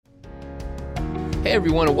Hey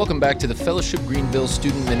everyone, and welcome back to the Fellowship Greenville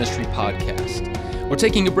Student Ministry Podcast. We're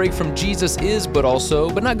taking a break from Jesus is, but also,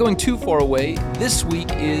 but not going too far away. This week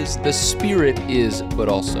is The Spirit is, but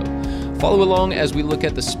also. Follow along as we look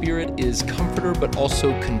at The Spirit is Comforter, but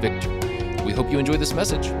also Convictor. We hope you enjoy this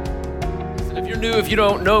message. If you're new, if you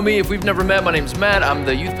don't know me, if we've never met, my name's Matt. I'm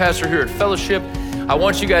the youth pastor here at Fellowship. I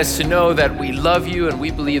want you guys to know that we love you and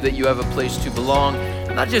we believe that you have a place to belong,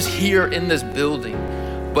 not just here in this building,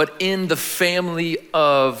 but in the family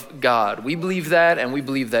of God. We believe that, and we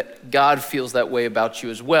believe that God feels that way about you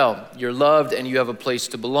as well. You're loved and you have a place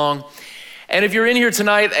to belong. And if you're in here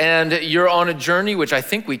tonight and you're on a journey, which I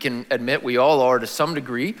think we can admit we all are to some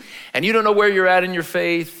degree, and you don't know where you're at in your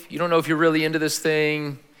faith, you don't know if you're really into this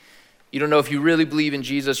thing, you don't know if you really believe in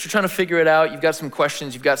Jesus, you're trying to figure it out, you've got some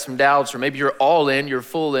questions, you've got some doubts, or maybe you're all in, you're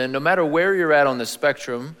full in, no matter where you're at on the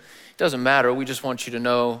spectrum, it doesn't matter. We just want you to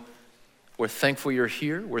know we're thankful you're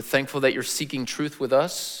here. We're thankful that you're seeking truth with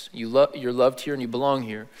us. You're loved here and you belong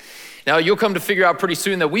here. Now, you'll come to figure out pretty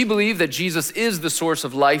soon that we believe that Jesus is the source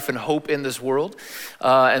of life and hope in this world,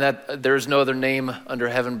 and that there is no other name under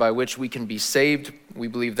heaven by which we can be saved. We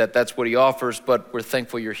believe that that's what he offers, but we're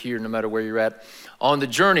thankful you're here no matter where you're at on the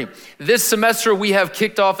journey. This semester, we have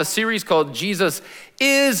kicked off a series called Jesus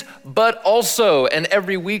is, but also, and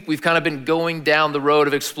every week we've kind of been going down the road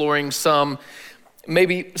of exploring some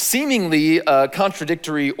maybe seemingly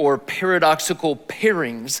contradictory or paradoxical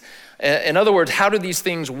pairings. In other words, how do these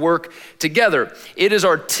things work together? It is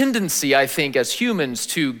our tendency, I think, as humans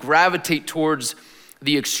to gravitate towards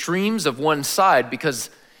the extremes of one side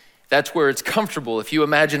because that's where it's comfortable. If you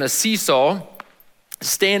imagine a seesaw,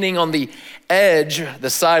 standing on the edge,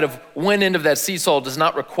 the side of one end of that seesaw does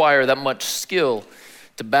not require that much skill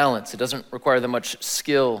to balance. It doesn't require that much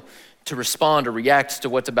skill to respond or react to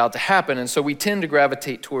what's about to happen. And so we tend to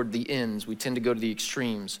gravitate toward the ends. We tend to go to the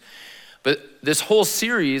extremes. But this whole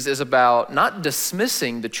series is about not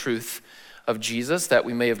dismissing the truth of Jesus that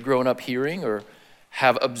we may have grown up hearing or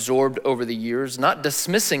have absorbed over the years, not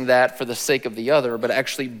dismissing that for the sake of the other, but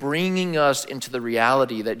actually bringing us into the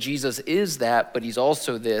reality that Jesus is that, but he's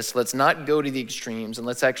also this. Let's not go to the extremes, and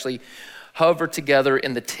let's actually hover together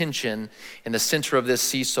in the tension in the center of this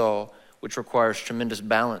seesaw, which requires tremendous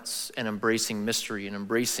balance and embracing mystery and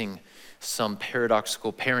embracing some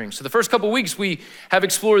paradoxical pairing. So the first couple weeks we have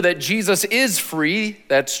explored that Jesus is free,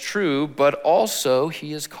 that's true, but also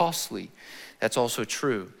he is costly. That's also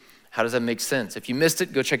true. How does that make sense? If you missed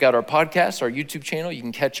it, go check out our podcast, our YouTube channel. You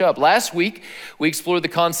can catch up. Last week, we explored the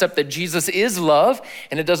concept that Jesus is love,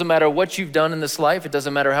 and it doesn't matter what you've done in this life. It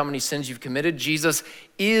doesn't matter how many sins you've committed. Jesus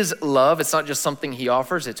is love. It's not just something he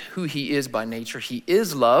offers. It's who he is by nature. He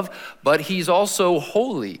is love, but he's also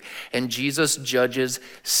holy, and Jesus judges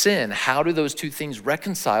sin. How do those two things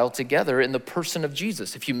reconcile together in the person of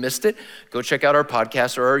Jesus? If you missed it, go check out our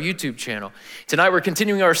podcast or our YouTube channel. Tonight, we're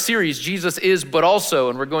continuing our series, Jesus is, but also,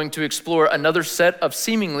 and we're going to explore another set of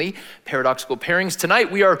seemingly paradoxical pairings.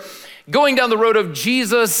 Tonight, we are going down the road of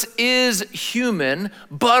Jesus is human,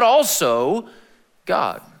 but also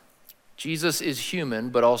God. Jesus is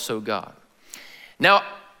human, but also God. Now,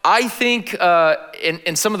 I think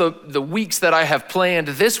in some of the weeks that I have planned,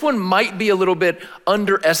 this one might be a little bit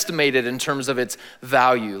underestimated in terms of its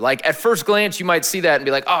value. Like at first glance, you might see that and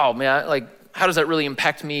be like, oh man, like how does that really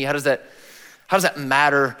impact me? How does that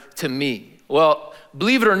matter to me? Well,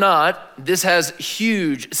 believe it or not, this has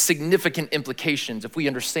huge, significant implications if we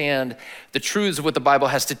understand the truths of what the Bible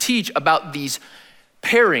has to teach about these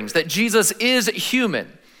pairings, that Jesus is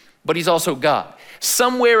human, but he's also God.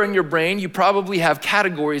 Somewhere in your brain, you probably have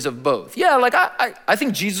categories of both. Yeah, like I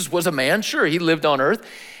think Jesus was a man. Sure, he lived on earth.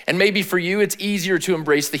 And maybe for you, it's easier to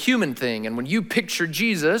embrace the human thing. And when you picture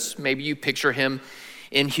Jesus, maybe you picture him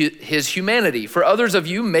in his humanity. For others of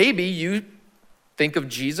you, maybe you think of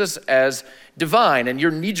Jesus as divine, and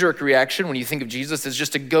your knee-jerk reaction when you think of Jesus is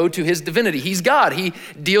just to go to his divinity. He's God. He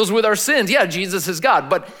deals with our sins. Yeah, Jesus is God.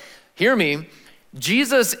 But hear me,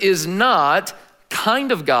 Jesus is not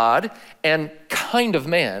kind of God and kind of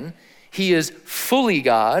man. He is fully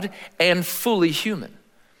God and fully human.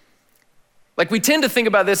 Like we tend to think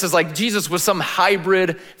about this as like Jesus was some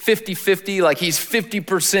hybrid 50-50, like he's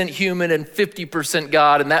 50% human and 50%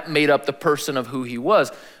 God, and that made up the person of who he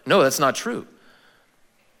was. No, that's not true.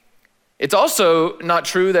 It's also not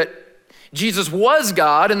true that Jesus was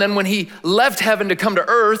God, and then when he left heaven to come to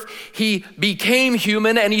earth, he became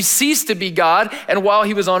human and he ceased to be God. And while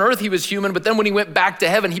he was on earth, he was human, but then when he went back to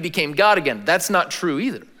heaven, he became God again. That's not true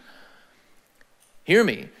either. Hear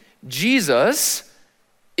me. Jesus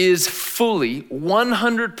is fully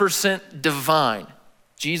 100% divine.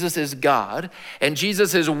 Jesus is God, and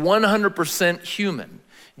Jesus is 100% human.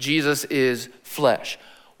 Jesus is flesh.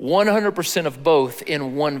 100% of both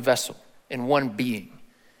in one vessel, in one being.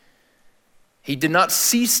 He did not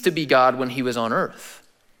cease to be God when he was on earth,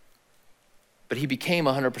 but he became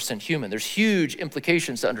 100% human. There's huge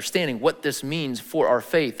implications to understanding what this means for our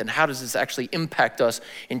faith and how does this actually impact us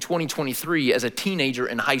in 2023 as a teenager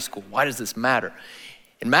in high school. Why does this matter?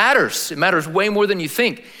 It matters. It matters way more than you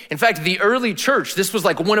think. In fact, the early church, this was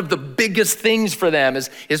like one of the biggest things for them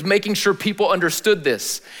is making sure people understood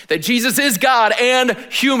this, that Jesus is God and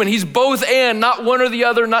human. He's both and, not one or the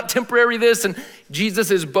other, not temporary this. And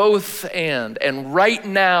Jesus is both and. And right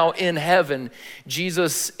now in heaven,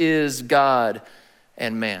 Jesus is God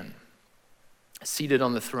and man, seated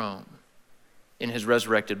on the throne in his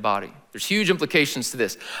resurrected body. There's huge implications to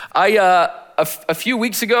this. A few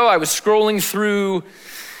weeks ago, I was scrolling through,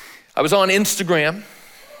 I was on Instagram,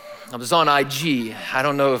 I was on IG. I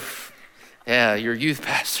don't know if, your youth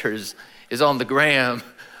pastor is on the gram.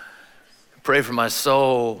 Pray for my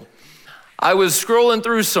soul. I was scrolling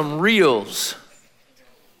through some reels.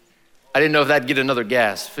 I didn't know if that'd get another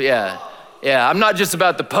gasp. Yeah, I'm not just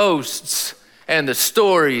about the posts and the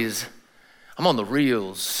stories. I'm on the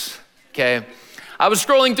reels, okay? I was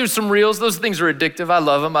scrolling through some reels. Those things are addictive. I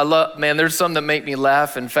love them. Man, there's some that make me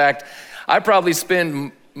laugh. In fact, I probably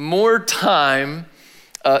spend more time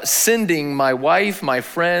sending my wife, my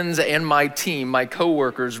friends, and my team, my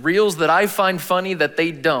coworkers, reels that I find funny that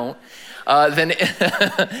they don't, than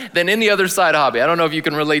any other side hobby. I don't know if you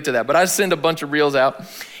can relate to that, but I send a bunch of reels out.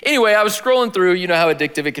 Anyway, I was scrolling through, you know how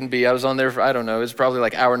addictive it can be. I was on there for, I don't know, it was probably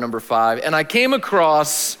like hour number 5, and I came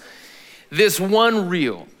across this one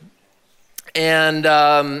reel. And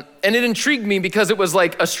it intrigued me because it was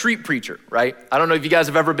like a street preacher, right? I don't know if you guys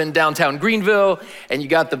have ever been downtown Greenville and you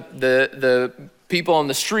got the people on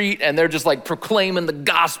the street and they're just like proclaiming the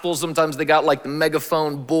gospel. Sometimes they got like the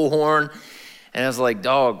megaphone bullhorn. And I was like,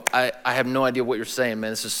 dog, I have no idea what you're saying,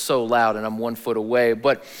 man. This is so loud and I'm 1 foot away.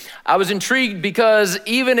 But I was intrigued because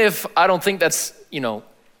even if I don't think that's,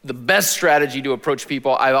 the best strategy to approach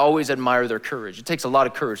people, I always admire their courage. It takes a lot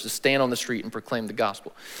of courage to stand on the street and proclaim the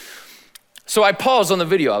gospel. So I paused on the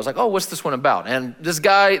video. I was like, oh, what's this one about? And this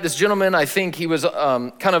gentleman, I think he was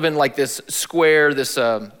kind of in like this square, this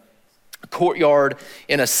courtyard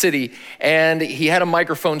in a city. And he had a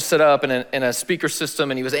microphone set up and a speaker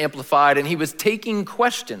system and he was amplified and he was taking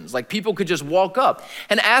questions. Like people could just walk up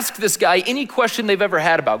and ask this guy any question they've ever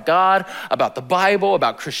had about God, about the Bible,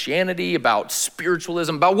 about Christianity, about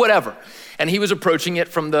spiritualism, about whatever. And he was approaching it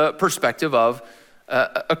from the perspective of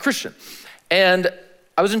a Christian. And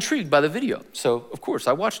I was intrigued by the video, so of course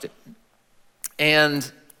I watched it. And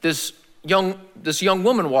this young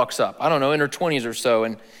woman walks up, I don't know, in her 20s or so,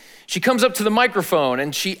 and she comes up to the microphone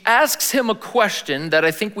and she asks him a question that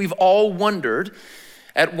I think we've all wondered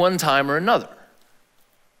at one time or another.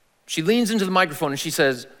 She leans into the microphone and she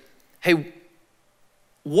says, hey,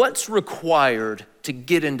 what's required to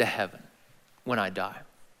get into heaven when I die?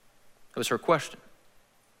 That was her question.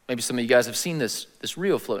 Maybe some of you guys have seen this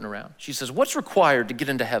reel floating around. She says, what's required to get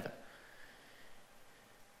into heaven?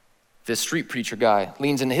 This street preacher guy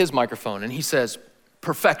leans into his microphone and he says,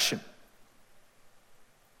 perfection.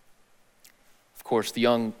 Of course, the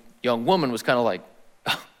young woman was kind of like,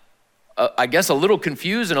 I guess a little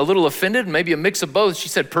confused and a little offended, maybe a mix of both. She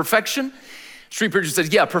said, perfection? Street preacher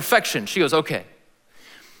says, yeah, perfection. She goes, okay.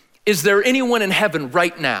 Is there anyone in heaven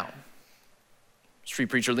right now? Street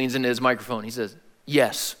preacher leans into his microphone. He says,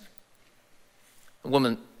 yes. The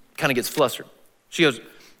woman kind of gets flustered. She goes,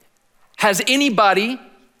 has anybody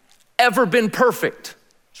ever been perfect?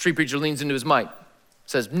 Street preacher leans into his mic,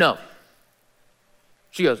 says, no.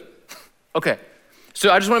 She goes, okay.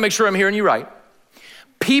 So I just want to make sure I'm hearing you right.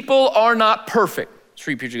 People are not perfect.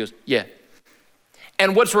 Street preacher goes, yeah.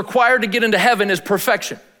 And what's required to get into heaven is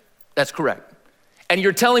perfection. That's correct. And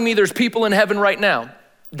you're telling me there's people in heaven right now?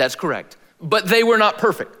 That's correct. But they were not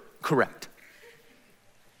perfect. Correct.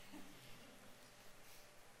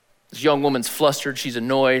 This young woman's flustered, she's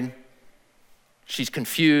annoyed, she's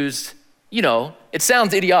confused. It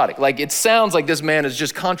sounds idiotic. Like it sounds like this man is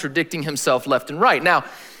just contradicting himself left and right. Now,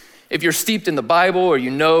 if you're steeped in the Bible or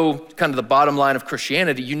kind of the bottom line of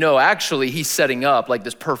Christianity, actually he's setting up like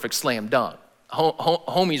this perfect slam dunk.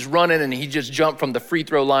 Homie's running and he just jumped from the free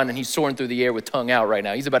throw line and he's soaring through the air with tongue out right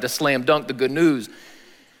now. He's about to slam dunk the good news.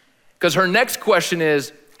 Because her next question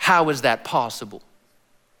is, how is that possible?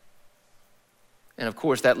 And of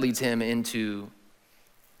course, that leads him into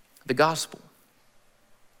the gospel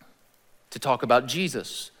to talk about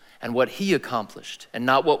Jesus and what he accomplished and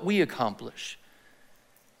not what we accomplish.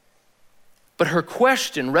 But her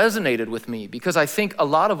question resonated with me because I think a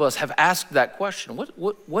lot of us have asked that question.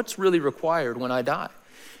 What's really required when I die?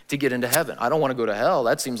 to get into heaven. I don't want to go to hell.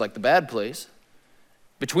 That seems like the bad place.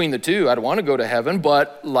 Between the two, I'd want to go to heaven,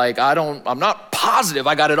 but I'm not positive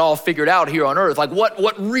I got it all figured out here on earth. Like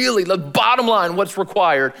what really, the bottom line, what's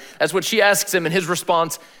required? That's what she asks him, and his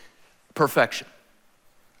response, perfection.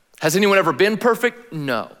 Has anyone ever been perfect?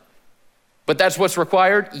 No. But that's what's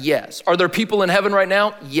required? Yes. Are there people in heaven right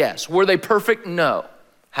now? Yes. Were they perfect? No.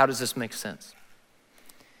 How does this make sense?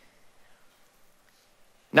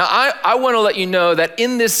 Now, I want to let you know that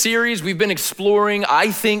in this series, we've been exploring,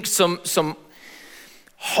 I think, some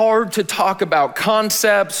hard to talk about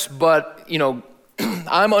concepts, but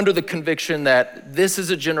I'm under the conviction that this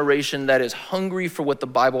is a generation that is hungry for what the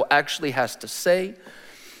Bible actually has to say,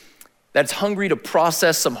 that's hungry to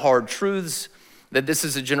process some hard truths, that this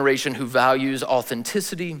is a generation who values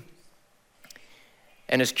authenticity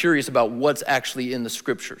and is curious about what's actually in the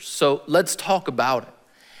scriptures. So let's talk about it.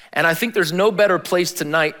 And I think there's no better place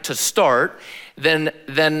tonight to start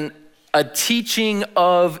than a teaching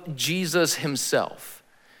of Jesus himself.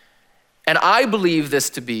 And I believe this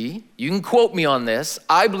to be, you can quote me on this,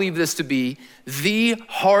 I believe this to be the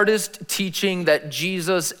hardest teaching that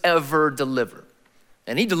Jesus ever delivered.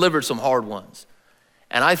 And he delivered some hard ones.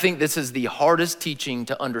 And I think this is the hardest teaching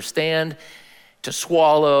to understand, to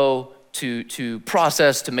swallow, to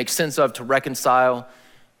process, to make sense of, to reconcile.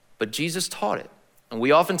 But Jesus taught it. And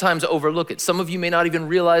we oftentimes overlook it. Some of you may not even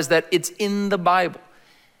realize that it's in the Bible,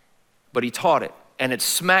 but he taught it. And it's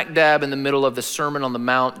smack dab in the middle of the Sermon on the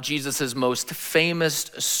Mount, Jesus' most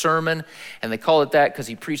famous sermon. And they call it that because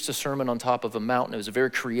he preached a sermon on top of a mountain. It was a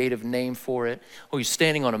very creative name for it. Oh, he's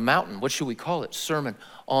standing on a mountain. What should we call it? Sermon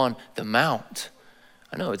on the Mount.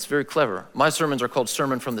 I know, it's very clever. My sermons are called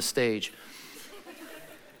Sermon from the Stage.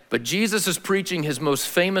 But Jesus is preaching his most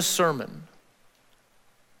famous sermon.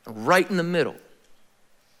 Right in the middle,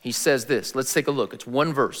 he says this. Let's take a look. It's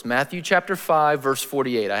one verse. Matthew chapter 5, verse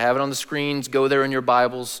 48. I have it on the screens. Go there in your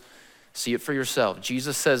Bibles. See it for yourself.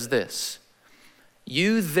 Jesus says this.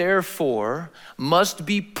 You therefore must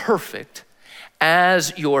be perfect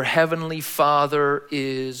as your heavenly Father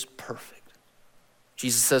is perfect.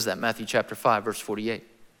 Jesus says that, Matthew chapter 5, verse 48.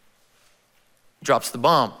 Drops the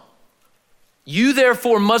bomb. You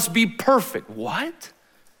therefore must be perfect. What?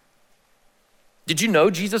 Did you know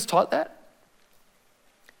Jesus taught that?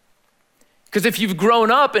 Because if you've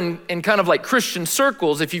grown up in kind of like Christian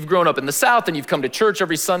circles, if you've grown up in the South and you've come to church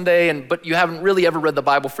every Sunday, but you haven't really ever read the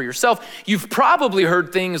Bible for yourself, you've probably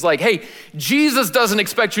heard things like, hey, Jesus doesn't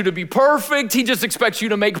expect you to be perfect, he just expects you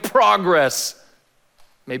to make progress.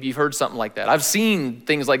 Maybe you've heard something like that. I've seen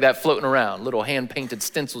things like that floating around, little hand-painted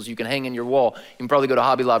stencils you can hang in your wall. You can probably go to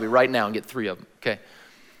Hobby Lobby right now and get 3 of them, okay?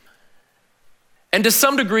 And to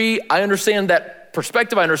some degree, I understand that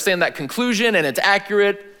perspective, I understand that conclusion, and it's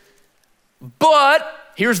accurate. But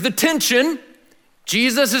here's the tension.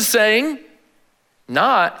 Jesus is saying,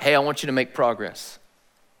 not, hey, I want you to make progress.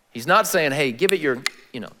 He's not saying, hey, give it your,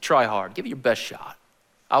 try hard, give it your best shot.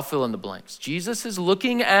 I'll fill in the blanks. Jesus is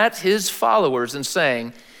looking at his followers and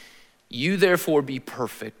saying, you therefore be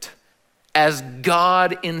perfect as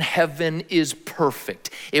God in heaven is perfect.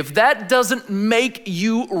 If that doesn't make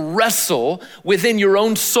you wrestle within your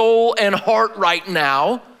own soul and heart right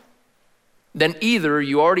now, then either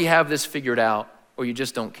you already have this figured out or you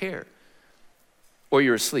just don't care. Or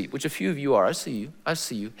you're asleep, which a few of you are. I see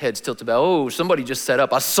you. Heads tilted back. Oh, somebody just set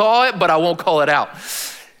up. I saw it, but I won't call it out.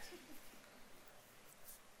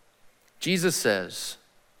 Jesus says,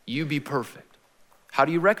 you be perfect. How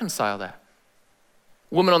do you reconcile that?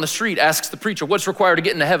 Woman on the street asks the preacher, what's required to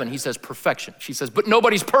get into heaven? He says, perfection. She says, but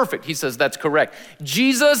nobody's perfect. He says, that's correct.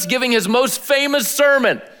 Jesus giving his most famous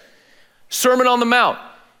sermon, Sermon on the Mount.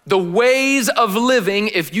 The ways of living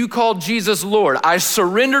if you call Jesus Lord. I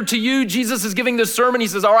surrender to you. Jesus is giving this sermon. He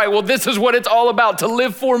says, all right, well, this is what it's all about. To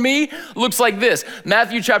live for me looks like this.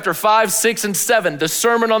 Matthew chapter 5, 6, and 7, the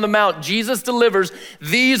Sermon on the Mount. Jesus delivers,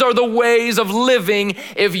 these are the ways of living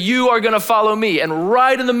if you are going to follow me. And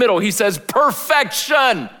right in the middle, he says,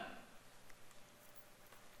 perfection.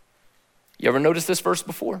 You ever noticed this verse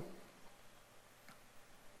before?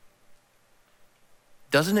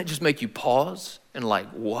 Doesn't it just make you pause and like,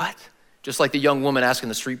 what? Just like the young woman asking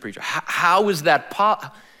the street preacher, how is that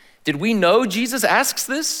Did we know Jesus asks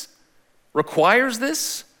this? Requires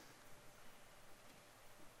this?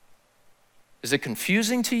 Is it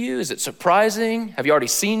confusing to you? Is it surprising? Have you already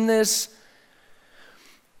seen this?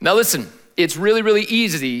 Now listen, it's really, really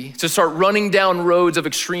easy to start running down roads of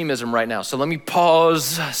extremism right now. So let me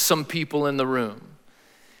pause some people in the room.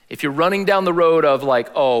 If you're running down the road of like,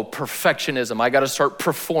 oh, perfectionism, I gotta start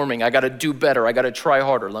performing, I gotta do better, I gotta try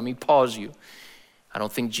harder, let me pause you. I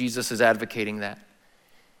don't think Jesus is advocating that.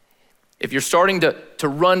 if you're starting to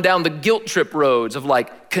run down the guilt trip roads of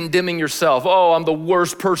like condemning yourself, oh, I'm the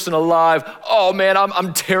worst person alive. Oh man,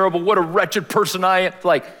 I'm terrible. What a wretched person I am.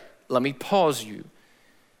 Like, let me pause you.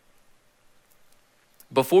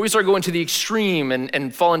 Before we start going to the extreme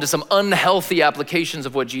and fall into some unhealthy applications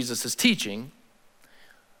of what Jesus is teaching,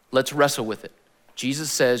 let's wrestle with it.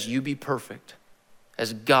 Jesus says, you be perfect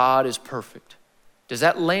as God is perfect. Does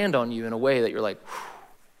that land on you in a way that you're like,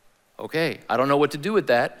 okay, I don't know what to do with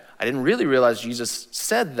that. I didn't really realize Jesus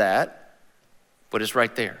said that, but it's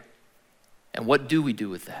right there. And what do we do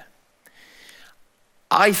with that?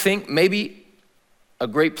 I think maybe a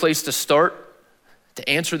great place to start to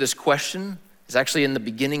answer this question is actually in the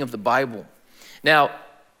beginning of the Bible. Now,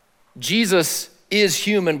 Jesus is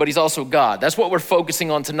human, but he's also God. That's what we're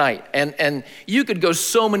focusing on tonight. And you could go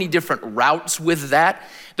so many different routes with that.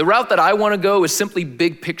 The route that I want to go is simply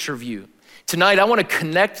big picture view. Tonight, I want to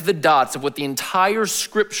connect the dots of what the entire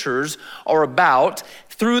scriptures are about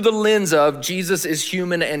through the lens of Jesus is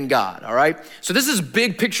human and God, all right? So this is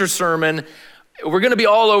big picture sermon. We're going to be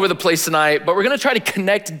all over the place tonight, but we're going to try to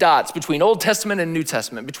connect dots between Old Testament and New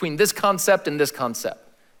Testament, between this concept and this concept.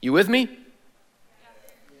 You with me?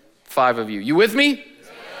 5 of you. You with me?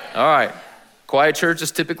 All right. Quiet church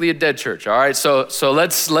is typically a dead church. All right. So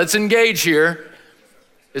let's engage here.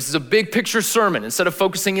 This is a big picture sermon. Instead of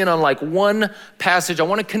focusing in on like one passage, I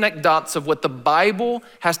want to connect dots of what the Bible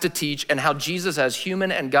has to teach and how Jesus as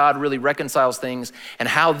human and God really reconciles things and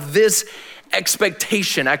how this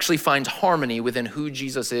expectation actually finds harmony within who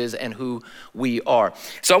Jesus is and who we are.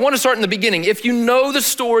 So I want to start in the beginning. If you know the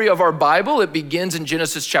story of our Bible, it begins in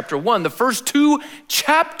Genesis chapter 1. The first 2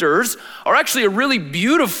 chapters are actually a really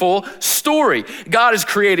beautiful story. God is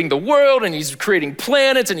creating the world and he's creating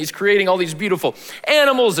planets and he's creating all these beautiful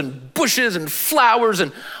animals and bushes and flowers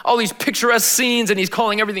and all these picturesque scenes, and he's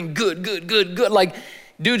calling everything good, good, good, good. Like,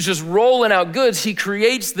 dude's just rolling out goods. He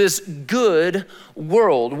creates this good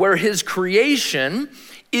world where his creation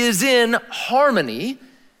is in harmony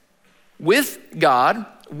with God,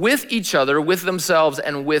 with each other, with themselves,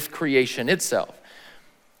 and with creation itself.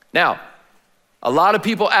 Now, a lot of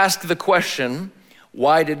people ask the question,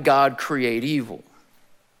 why did God create evil?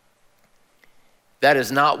 That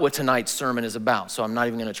is not what tonight's sermon is about, so I'm not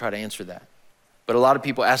even going to try to answer that. But a lot of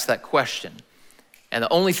people ask that question. And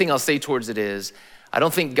the only thing I'll say towards it is, I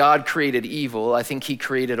don't think God created evil. I think he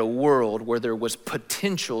created a world where there was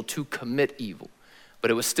potential to commit evil,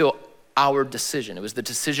 but it was still our decision. It was the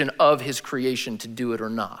decision of his creation to do it or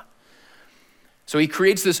not. So he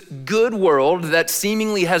creates this good world that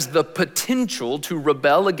seemingly has the potential to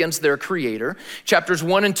rebel against their creator. Chapters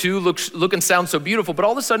 1 and 2 look and sound so beautiful, but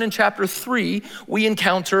all of a sudden in chapter 3, we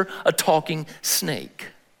encounter a talking snake.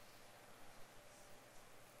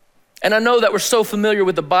 And I know that we're so familiar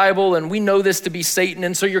with the Bible and we know this to be Satan,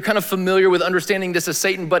 and so you're kind of familiar with understanding this as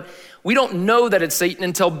Satan, but we don't know that it's Satan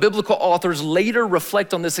until biblical authors later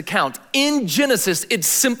reflect on this account. In Genesis, it's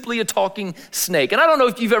simply a talking snake. And I don't know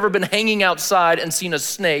if you've ever been hanging outside and seen a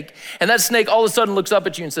snake, and that snake all of a sudden looks up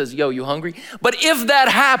at you and says, yo, you hungry? But if that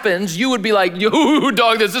happens, you would be like, yo,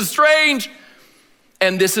 dog, this is strange.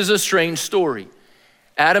 And this is a strange story.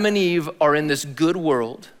 Adam and Eve are in this good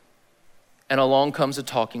world, and along comes a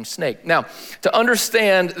talking snake. Now, to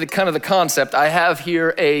understand the kind of the concept, I have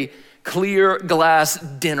here a clear glass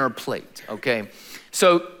dinner plate, okay?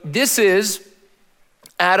 So this is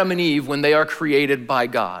Adam and Eve when they are created by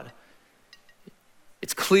God.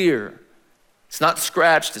 It's clear. It's not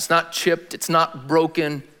scratched. It's not chipped. It's not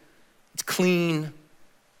broken. It's clean.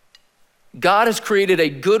 God has created a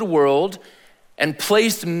good world and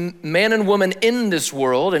placed man and woman in this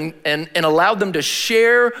world and allowed them to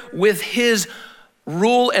share with his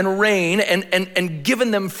rule and reign and given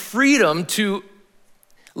them freedom to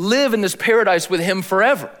live in this paradise with him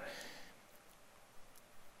forever.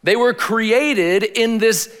 They were created in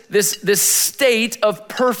this state of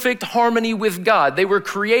perfect harmony with God. They were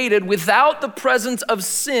created without the presence of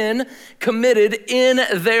sin committed in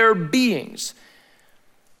their beings.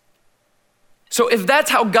 So if that's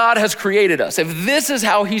how God has created us, if this is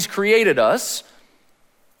how he's created us,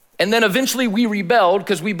 and then eventually we rebelled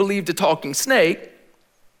because we believed a talking snake,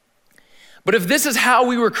 but if this is how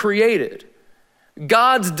we were created,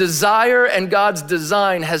 God's desire and God's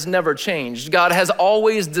design has never changed. God has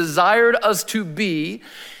always desired us to be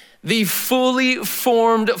the fully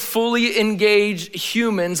formed, fully engaged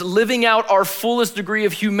humans living out our fullest degree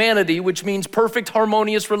of humanity, which means perfect,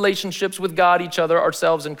 harmonious relationships with God, each other,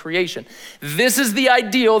 ourselves, and creation. This is the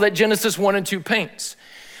ideal that Genesis 1 and 2 paints.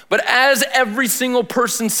 But as every single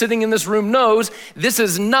person sitting in this room knows, this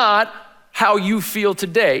is not how you feel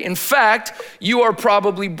today. In fact, you are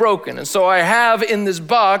probably broken. And so I have in this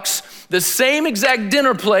box the same exact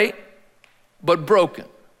dinner plate, but broken.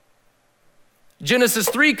 Genesis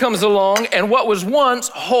 3 comes along, and what was once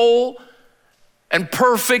whole and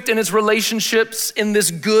perfect in its relationships in this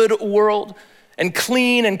good world and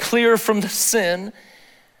clean and clear from sin,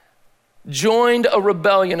 joined a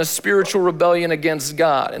rebellion, a spiritual rebellion against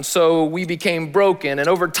God. And so we became broken. And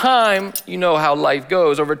over time, you know how life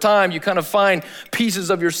goes. Over time, you kind of find pieces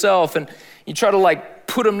of yourself and you try to like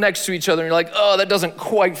put them next to each other. And you're like, oh, that doesn't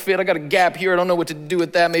quite fit. I got a gap here. I don't know what to do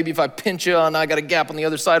with that. Maybe if I pinch you on, I got a gap on the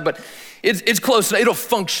other side. But it's close. It'll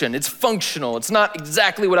function. It's functional. It's not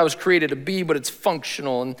exactly what I was created to be, but it's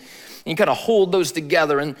functional. And you kind of hold those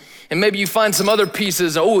together, and maybe you find some other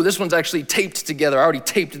pieces. Oh, this one's actually taped together. I already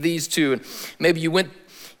taped these two. And maybe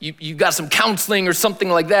you got some counseling or something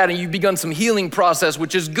like that, and you've begun some healing process,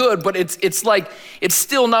 which is good, but it's like, it's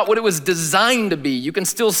still not what it was designed to be. You can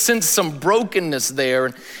still sense some brokenness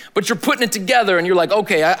there, but you're putting it together, and you're like,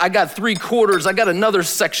 okay, I got 3/4. I got another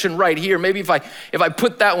section right here. Maybe if I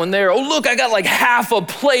put that one there, oh, look, I got like half a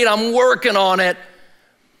plate. I'm working on it.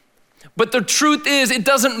 But the truth is, it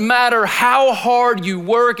doesn't matter how hard you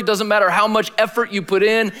work. It doesn't matter how much effort you put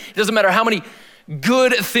in. It doesn't matter how many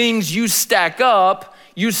good things you stack up.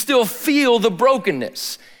 You still feel the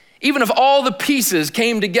brokenness. Even if all the pieces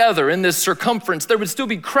came together in this circumference, there would still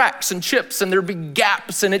be cracks and chips and there'd be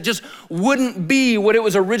gaps, and it just wouldn't be what it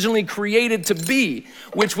was originally created to be,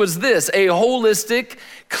 which was this: a holistic,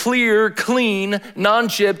 clear, clean,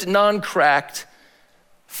 non-chipped, non-cracked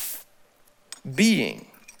being,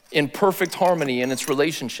 in perfect harmony in its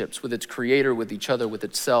relationships with its creator, with each other, with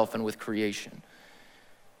itself, and with creation.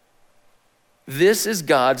 This is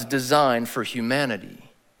God's design for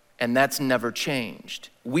humanity, and that's never changed.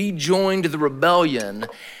 We joined the rebellion,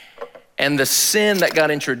 and the sin that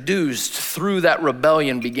got introduced through that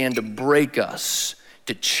rebellion began to break us,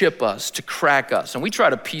 to chip us, to crack us. And we try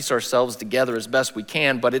to piece ourselves together as best we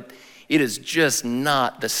can, but it is just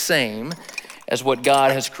not the same as what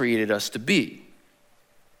God has created us to be.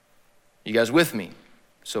 You guys with me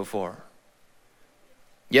so far?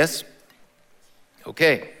 Yes?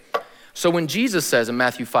 Okay. So when Jesus says in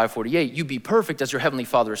Matthew 5:48, you be perfect as your heavenly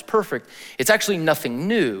Father is perfect, it's actually nothing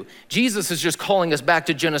new. Jesus is just calling us back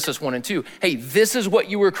to Genesis 1 and 2. Hey, this is what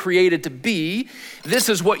you were created to be. This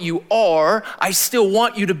is what you are. I still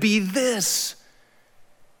want you to be this.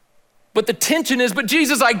 But the tension is, but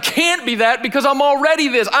Jesus, I can't be that because I'm already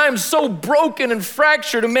this. I am so broken and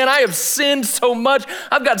fractured. And man, I have sinned so much.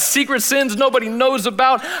 I've got secret sins nobody knows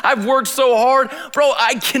about. I've worked so hard. Bro,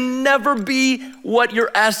 I can never be what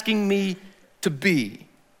you're asking me to be.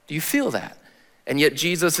 Do you feel that? And yet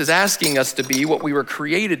Jesus is asking us to be what we were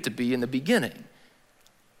created to be in the beginning.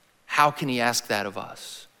 How can he ask that of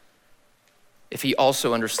us if he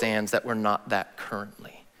also understands that we're not that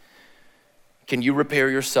currently? Can you repair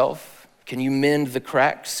yourself? Can you mend the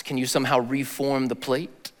cracks? Can you somehow reform the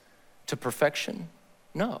plate to perfection?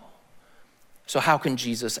 No. So how can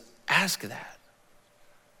Jesus ask that?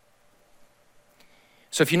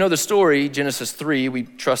 So if you know the story, Genesis 3, we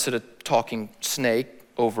trusted a talking snake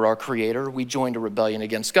over our creator. We joined a rebellion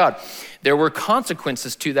against God. There were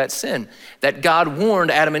consequences to that sin that God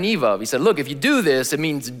warned Adam and Eve of. He said, look, if you do this, it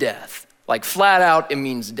means death. Like flat out, it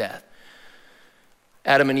means death.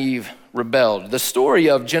 Adam and Eve rebelled. The story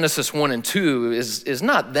of Genesis 1 and 2 is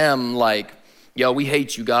not them like, yo, we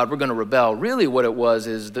hate you, God, we're gonna rebel. Really what it was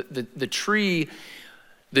is the tree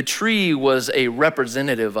was a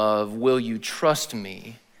representative of, will you trust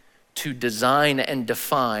me to design and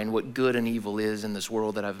define what good and evil is in this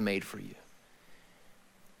world that I've made for you?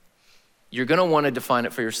 You're gonna wanna define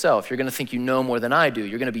it for yourself. You're gonna think you know more than I do.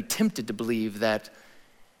 You're gonna be tempted to believe that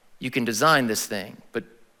you can design this thing, but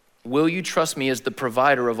will you trust me as the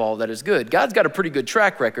provider of all that is good? God's got a pretty good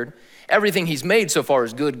track record. Everything he's made so far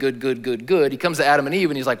is good, good, good, good, good. He comes to Adam and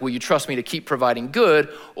Eve and he's like, will you trust me to keep providing good,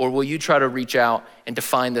 or will you try to reach out and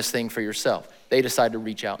define this thing for yourself? They decide to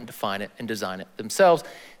reach out and define it and design it themselves.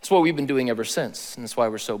 It's what we've been doing ever since, and that's why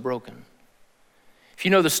we're so broken. If you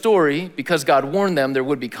know the story, because God warned them there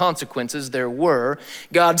would be consequences, there were.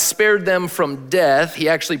 God spared them from death. He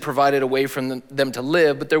actually provided a way for them to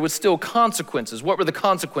live, but there was still consequences. What were the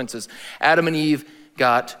consequences? Adam and Eve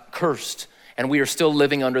got cursed, and we are still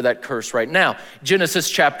living under that curse right now. Genesis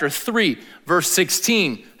chapter 3, verse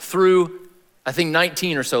 16 through, I think,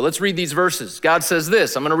 19 or so. Let's read these verses. God says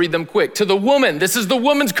this. I'm gonna read them quick. To the woman, this is the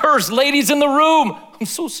woman's curse. Ladies in the room, I'm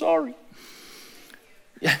so sorry.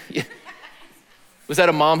 Yeah. Was that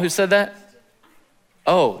a mom who said that?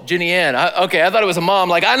 Oh, Jenny Ann. Okay, I thought it was a mom.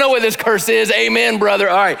 Like, I know what this curse is. Amen, brother.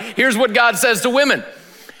 All right, here's what God says to women.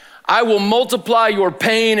 I will multiply your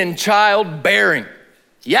pain in childbearing.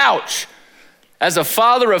 Youch. As a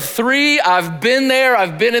father of 3, I've been there.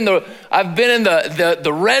 I've been in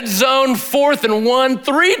the red zone, 4th and 1.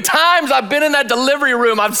 3 times I've been in that delivery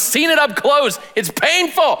room. I've seen it up close. It's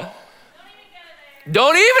painful.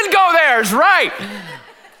 Don't even go there. It's right.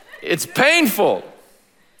 It's painful.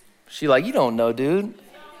 She like, you don't know, dude.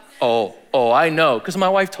 Oh, I know, because my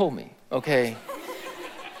wife told me, okay?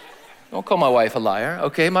 Don't call my wife a liar,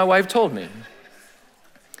 okay? My wife told me.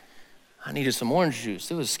 I needed some orange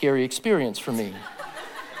juice. It was a scary experience for me.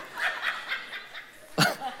 I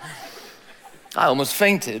almost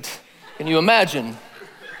fainted. Can you imagine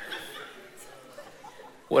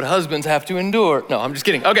what husbands have to endure? No, I'm just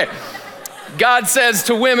kidding. Okay. God says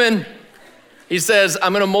to women, he says,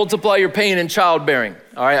 I'm gonna multiply your pain in childbearing.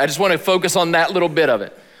 All right, I just wanna focus on that little bit of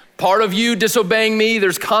it. Part of you disobeying me,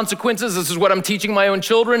 there's consequences. This is what I'm teaching my own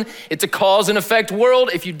children. It's a cause and effect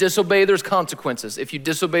world. If you disobey, there's consequences. If you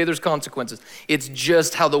disobey, there's consequences. It's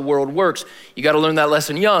just how the world works. You gotta learn that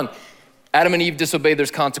lesson young. Adam and Eve disobeyed,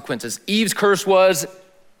 there's consequences. Eve's curse was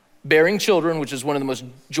bearing children, which is one of the most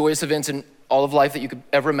joyous events in all of life that you could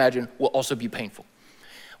ever imagine, will also be painful.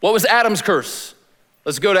 What was Adam's curse?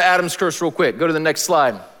 Let's go to Adam's curse real quick. Go to the next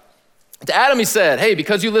slide. To Adam, he said, hey,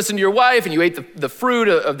 because you listened to your wife and you ate the fruit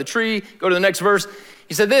of the tree, go to the next verse.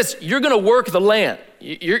 He said this, you're gonna work the land.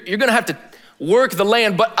 You're gonna have to work the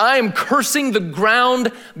land, but I'm cursing the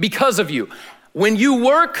ground because of you. When you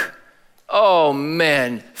work, oh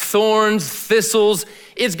man, thorns, thistles,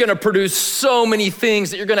 it's gonna produce so many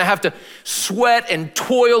things that you're gonna have to sweat and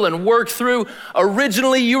toil and work through.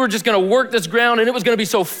 Originally, you were just gonna work this ground and it was gonna be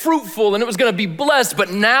so fruitful and it was gonna be blessed,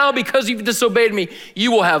 but now because you've disobeyed me,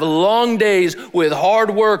 you will have long days with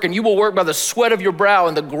hard work and you will work by the sweat of your brow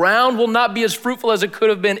and the ground will not be as fruitful as it could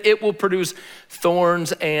have been. It will produce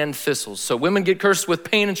thorns and thistles. So women get cursed with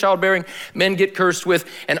pain and childbearing. Men get cursed with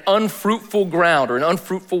an unfruitful ground or an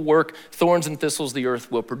unfruitful work. Thorns and thistles the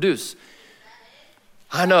earth will produce.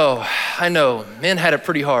 I know. Men had it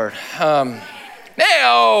pretty hard.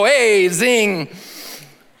 Hey, zing.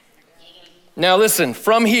 Now listen,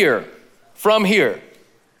 from here,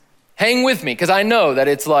 hang with me, because I know that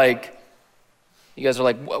it's like, you guys are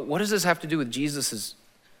like, what does this have to do with Jesus'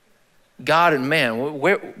 God and man?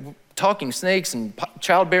 Where, talking snakes and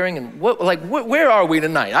childbearing and where are we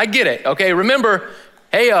tonight? I get it, okay? Remember,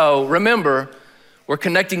 we're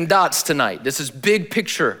connecting dots tonight. This is big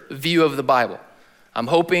picture view of the Bible. I'm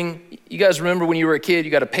hoping, you guys remember when you were a kid,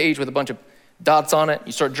 you got a page with a bunch of dots on it,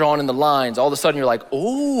 you start drawing in the lines, all of a sudden you're like,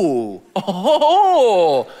 oh,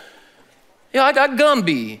 yeah, I got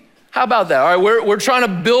Gumby. How about that? All right, we're trying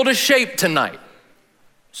to build a shape tonight.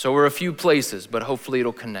 So we're a few places, but hopefully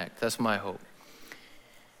it'll connect. That's my hope.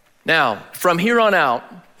 Now, from here on out,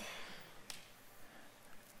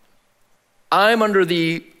 I'm under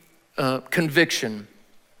the conviction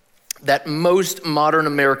that most modern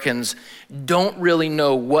Americans don't really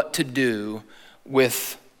know what to do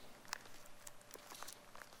with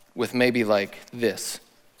maybe like this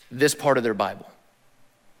part of their Bible.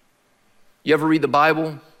 You ever read the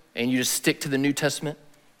Bible and you just stick to the New Testament?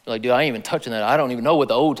 You're like, dude, I ain't even touching that. I don't even know what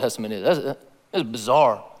the Old Testament is. That's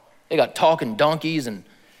bizarre. They got talking donkeys and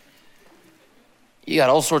you got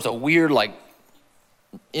all sorts of weird like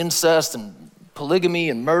incest and polygamy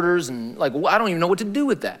and murders and like, I don't even know what to do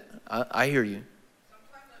with that. I hear you.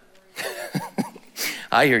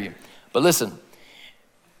 I hear you. But listen,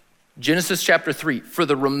 Genesis chapter 3, for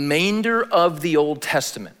the remainder of the Old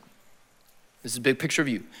Testament, this is a big picture of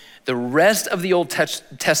you. The rest of the Old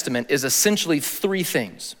Testament is essentially 3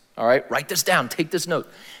 things, all right? Write this down, take this note.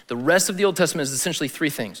 The rest of the Old Testament is essentially 3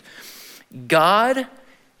 things. God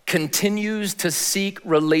continues to seek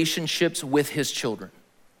relationships with his children.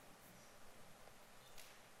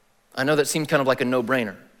 I know that seemed kind of like a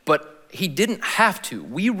no-brainer, but he didn't have to.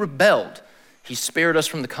 We rebelled. He spared us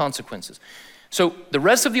from the consequences. So the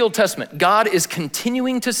rest of the Old Testament, God is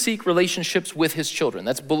continuing to seek relationships with his children.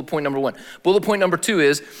 That's bullet point number 1. Bullet point number 2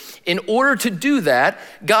 is, in order to do that,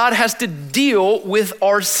 God has to deal with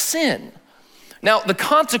our sin. Now, the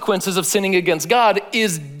consequences of sinning against God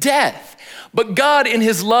is death. But God, in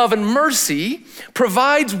his love and mercy,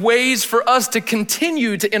 provides ways for us to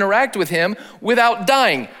continue to interact with him without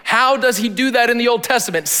dying. How does he do that in the Old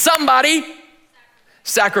Testament? Somebody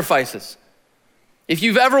sacrifices. If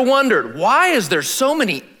you've ever wondered, why is there so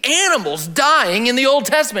many animals dying in the Old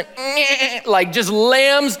Testament? Like just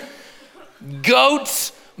lambs,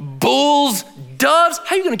 goats, bulls, doves.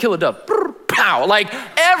 How are you gonna kill a dove? Pow, like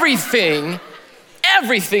everything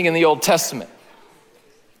in the Old Testament.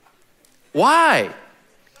 Why?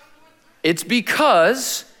 It's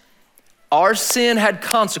because Our sin had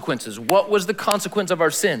consequences. What was the consequence of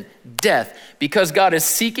our sin? Death. Because God is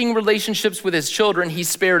seeking relationships with his children, he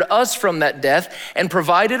spared us from that death and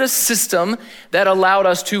provided a system that allowed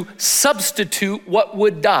us to substitute what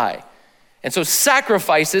would die. And so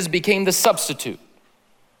sacrifices became the substitute.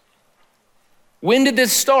 When did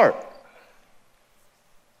this start?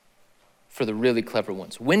 For the really clever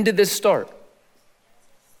ones. When did this start?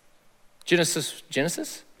 Genesis? In the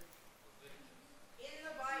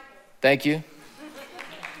Bible. Thank you.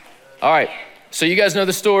 All right, so you guys know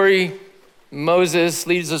the story. Moses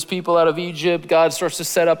leads his people out of Egypt. God starts to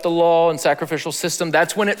set up the law and sacrificial system.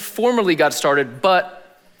 That's when it formally got started. But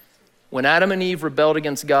when Adam and Eve rebelled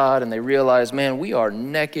against God and they realized, man, we are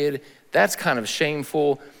naked, that's kind of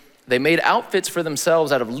shameful. They made outfits for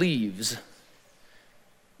themselves out of leaves.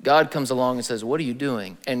 God comes along and says, what are you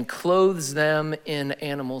doing? And clothes them in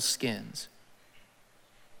animal skins.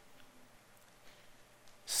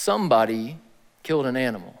 Somebody killed an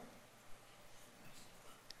animal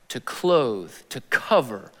to clothe, to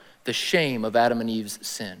cover the shame of Adam and Eve's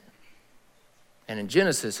sin. And in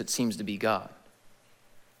Genesis, it seems to be God.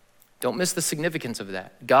 Don't miss the significance of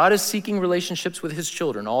that. God is seeking relationships with his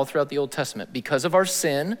children all throughout the Old Testament. Because of our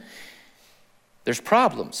sin, there's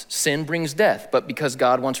problems. Sin brings death. But because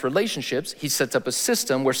God wants relationships, he sets up a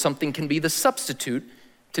system where something can be the substitute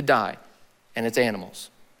to die, and it's animals.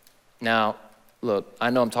 Now, look, I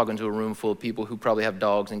know I'm talking to a room full of people who probably have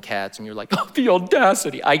dogs and cats, and you're like, oh, the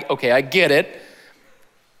audacity. Okay, I get it.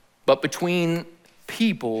 But between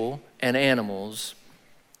people and animals,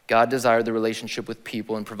 God desired the relationship with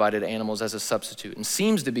people and provided animals as a substitute. And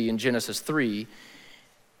seems to be in Genesis 3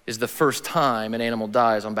 is the first time an animal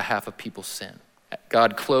dies on behalf of people's sin.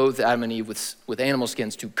 God clothed Adam and Eve with animal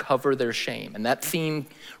skins to cover their shame. And that theme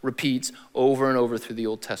repeats over and over through the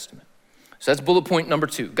Old Testament. So that's bullet point number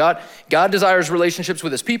 2. God desires relationships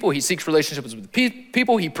with his people. He seeks relationships with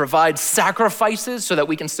people. He provides sacrifices so that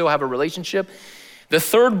we can still have a relationship. The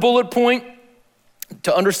third bullet point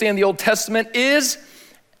to understand the Old Testament is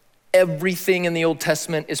everything in the Old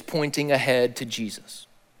Testament is pointing ahead to Jesus.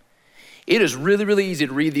 It is really, really easy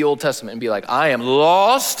to read the Old Testament and be like, I am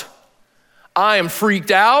lost, I am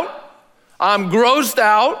freaked out, I'm grossed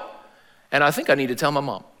out, and I think I need to tell my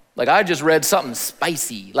mom. Like, I just read something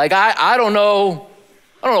spicy. Like, I don't know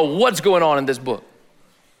what's going on in this book.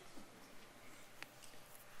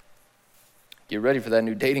 Get ready for that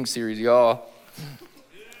new dating series, y'all.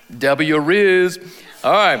 W Riz.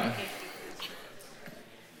 All right.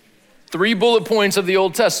 3 bullet points of the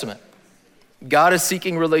Old Testament. God is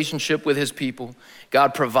seeking relationship with his people.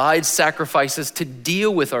 God provides sacrifices to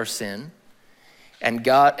deal with our sin. And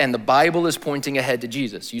the Bible is pointing ahead to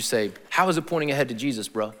Jesus. You say, how is it pointing ahead to Jesus,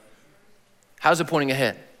 bro? How's it pointing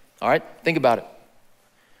ahead? All right, think about it.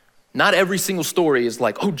 Not every single story is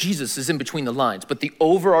like, oh, Jesus is in between the lines, but the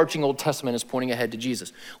overarching Old Testament is pointing ahead to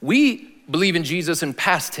Jesus. We believe in Jesus in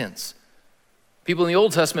past tense. People in the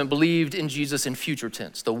Old Testament believed in Jesus in future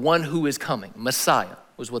tense. The one who is coming, Messiah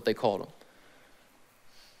was what they called him.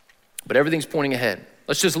 But everything's pointing ahead.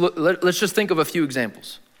 Let's just think of a few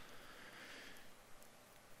examples.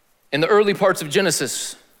 In the early parts of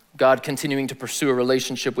Genesis, God continuing to pursue a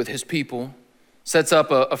relationship with his people, sets up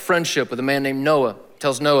a friendship with a man named Noah.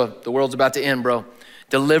 Tells Noah, the world's about to end, bro.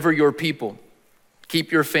 Deliver your people.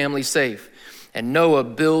 Keep your family safe. And Noah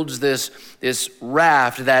builds this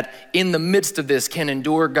raft that in the midst of this can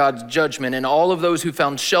endure God's judgment. And all of those who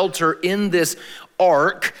found shelter in this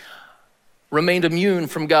ark remained immune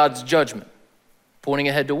from God's judgment. Pointing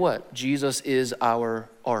ahead to what? Jesus is our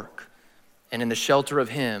ark. And in the shelter of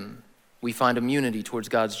him, we find immunity towards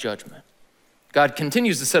God's judgment. God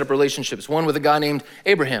continues to set up relationships, one with a guy named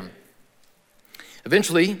Abraham.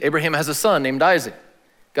 Eventually, Abraham has a son named Isaac.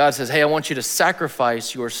 God says, hey, I want you to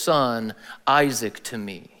sacrifice your son, Isaac, to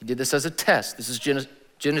me. He did this as a test. This is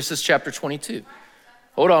Genesis chapter 22.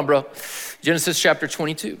 Hold on, bro. Genesis chapter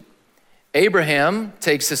 22. Abraham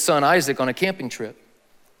takes his son Isaac on a camping trip.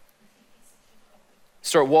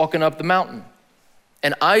 Start walking up the mountain.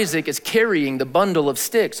 And Isaac is carrying the bundle of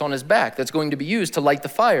sticks on his back that's going to be used to light the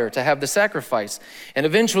fire, to have the sacrifice. And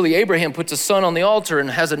eventually Abraham puts his son on the altar and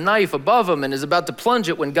has a knife above him and is about to plunge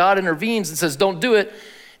it when God intervenes and says, don't do it.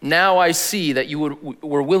 Now I see that you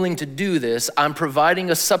were willing to do this. I'm providing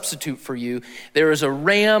a substitute for you. There is a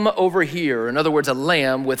ram over here, in other words, a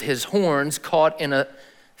lamb with his horns caught in a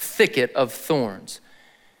thicket of thorns.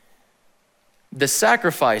 The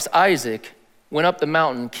sacrifice, Isaac, went up the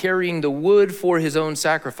mountain carrying the wood for his own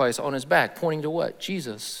sacrifice on his back, pointing to what?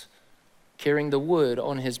 Jesus, carrying the wood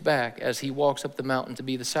on his back as he walks up the mountain to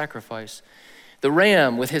be the sacrifice. The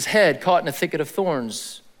ram with his head caught in a thicket of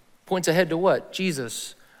thorns points ahead to what?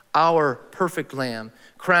 Jesus, our perfect lamb,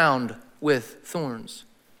 crowned with thorns.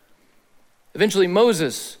 Eventually,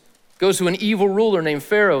 Moses goes to an evil ruler named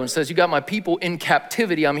Pharaoh and says, you got my people in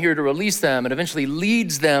captivity. I'm here to release them, and eventually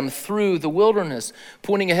leads them through the wilderness,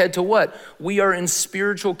 pointing ahead to what? We are in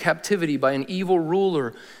spiritual captivity by an evil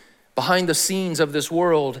ruler behind the scenes of this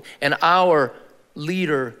world, and our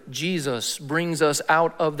leader, Jesus, brings us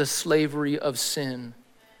out of the slavery of sin.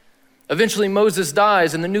 Eventually, Moses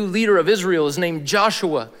dies, and the new leader of Israel is named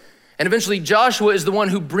Joshua. And eventually Joshua is the one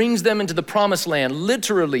who brings them into the promised land,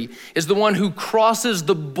 literally is the one who crosses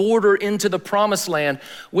the border into the promised land,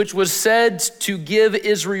 which was said to give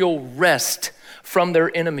Israel rest from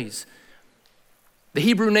their enemies. The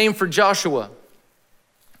Hebrew name for Joshua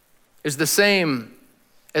is the same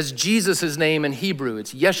as Jesus' name in Hebrew.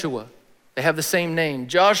 It's Yeshua. They have the same name.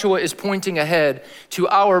 Joshua is pointing ahead to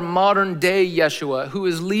our modern day Yeshua, who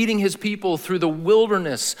is leading his people through the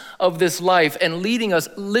wilderness of this life and leading us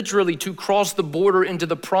literally to cross the border into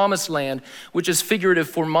the promised land, which is figurative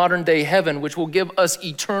for modern day heaven, which will give us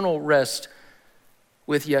eternal rest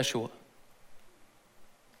with Yeshua.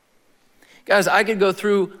 Guys, I could go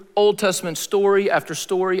through Old Testament story after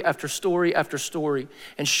story after story after story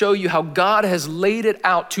and show you how God has laid it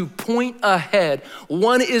out to point ahead.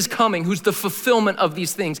 One is coming who's the fulfillment of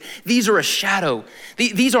these things. These are a shadow.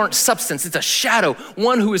 These aren't substance, it's a shadow.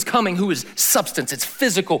 One who is coming who is substance, it's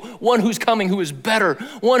physical. One who's coming who is better.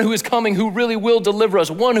 One who is coming who really will deliver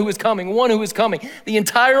us. One who is coming, one who is coming. The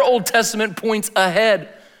entire Old Testament points ahead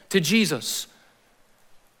to Jesus.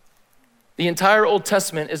 The entire Old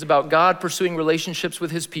Testament is about God pursuing relationships with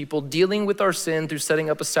his people, dealing with our sin through setting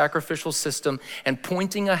up a sacrificial system, and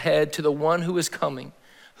pointing ahead to the one who is coming,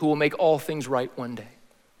 who will make all things right one day.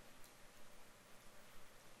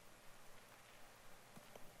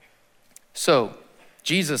 So,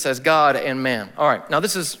 Jesus as God and man. All right, now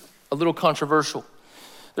this is a little controversial.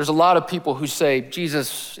 There's a lot of people who say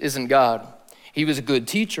Jesus isn't God. He was a good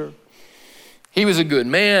teacher. He was a good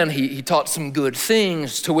man. He taught some good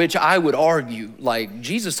things, to which I would argue, like,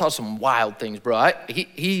 Jesus taught some wild things, bro.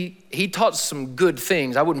 He taught some good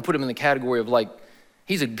things. I wouldn't put him in the category of like,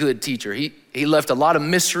 he's a good teacher. He left a lot of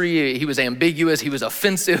mystery. He was ambiguous. He was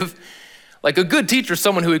offensive. Like a good teacher,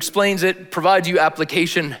 someone who explains it, provides you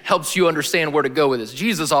application, helps you understand where to go with this.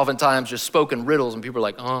 Jesus oftentimes just spoke in riddles and people are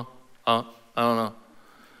like, I don't know.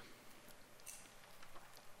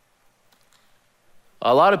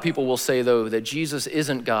 A lot of people will say, though, that Jesus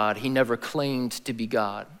isn't God. He never claimed to be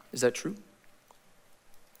God. Is that true?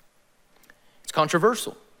 It's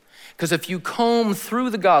controversial. Because if you comb through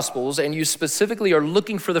the Gospels and you specifically are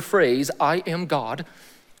looking for the phrase, I am God,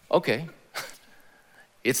 okay,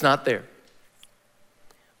 it's not there.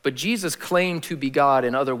 But Jesus claimed to be God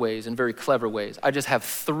in other ways, in very clever ways. I just have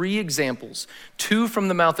 3 examples, 2 from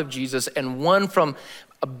the mouth of Jesus and 1 from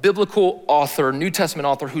a biblical author, New Testament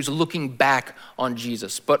author, who's looking back on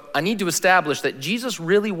Jesus. But I need to establish that Jesus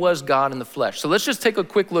really was God in the flesh. So let's just take a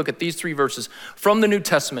quick look at these 3 verses from the New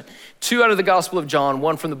Testament. 2 out of the Gospel of John,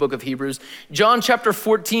 1 from the book of Hebrews. John chapter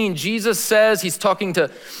 14, Jesus says, he's talking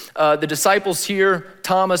to the disciples here,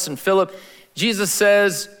 Thomas and Philip. Jesus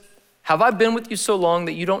says, have I been with you so long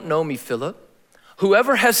that you don't know me, Philip?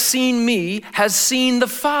 Whoever has seen me has seen the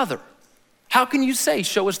Father. How can you say,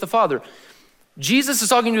 show us the Father? Jesus is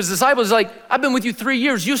talking to his disciples. He's like, I've been with you 3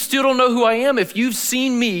 years. You still don't know who I am. If you've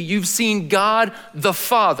seen me, you've seen God the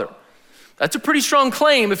Father. That's a pretty strong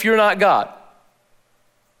claim if you're not God.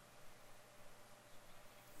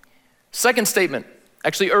 Second statement,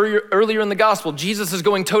 actually earlier in the gospel, Jesus is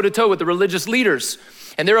going toe-to-toe with the religious leaders,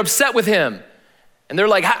 and they're upset with him. And they're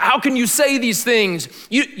like, how can you say these things?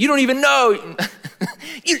 You don't even know.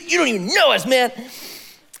 you don't even know us, man.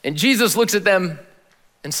 And Jesus looks at them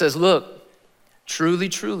and says, look, truly,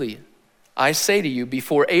 truly, I say to you,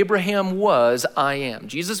 before Abraham was, I am.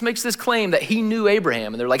 Jesus makes this claim that he knew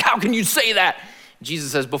Abraham. And they're like, how can you say that?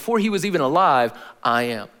 Jesus says, before he was even alive, I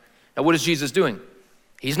am. Now, what is Jesus doing?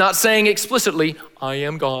 He's not saying explicitly, I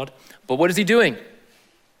am God. But what is he doing?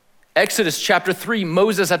 Exodus chapter 3,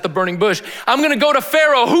 Moses at the burning bush. I'm going to go to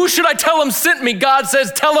Pharaoh. Who should I tell him sent me? God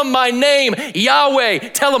says, tell him my name, Yahweh.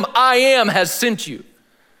 Tell him I am has sent you.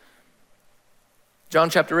 John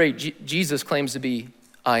chapter 8, Jesus claims to be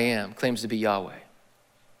I am, claims to be Yahweh.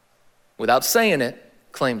 Without saying it,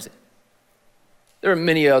 claims it. There are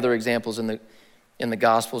many other examples in the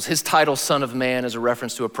Gospels. His title, Son of Man, is a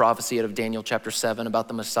reference to a prophecy out of Daniel chapter 7 about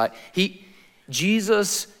the Messiah.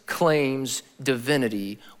 Jesus claims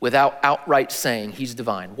divinity without outright saying he's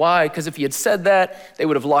divine. Why? Because if he had said that, they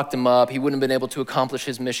would have locked him up. He wouldn't have been able to accomplish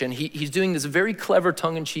his mission. He's doing this very clever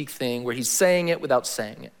tongue-in-cheek thing where he's saying it without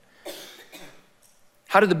saying it.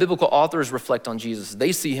 How did the biblical authors reflect on Jesus?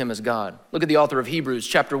 They see him as God. Look at the author of Hebrews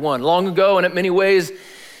chapter 1. Long ago and in many ways,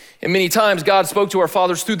 and many times, God spoke to our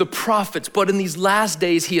fathers through the prophets, but in these last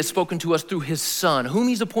days, he has spoken to us through his Son, whom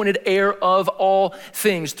he's appointed heir of all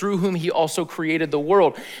things, through whom he also created the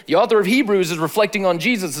world. The author of Hebrews is reflecting on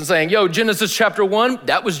Jesus and saying, Genesis chapter 1,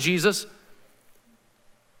 that was Jesus.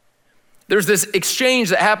 There's this exchange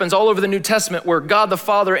that happens all over the New Testament where God the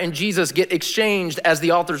Father and Jesus get exchanged as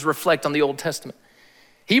the authors reflect on the Old Testament.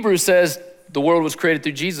 Hebrews says the world was created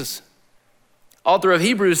through Jesus. Author of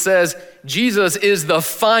Hebrews says Jesus is the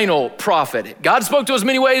final prophet. God spoke to us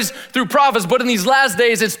many ways through prophets, but in these last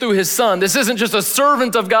days, it's through his Son. This isn't just a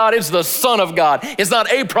servant of God, it's the Son of God. It's not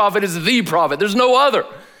a prophet, it's the prophet. There's no other.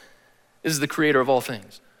 This is the creator of all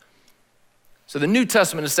things. So the New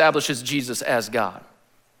Testament establishes Jesus as God.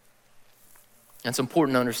 That's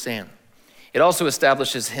important to understand. It also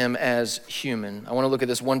establishes him as human. I want to look at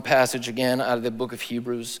this one passage again out of the book of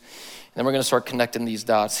Hebrews, and then we're going to start connecting these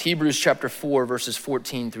dots. Hebrews chapter 4, verses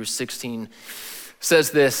 14 through 16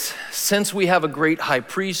 says this: since we have a great high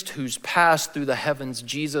priest who's passed through the heavens,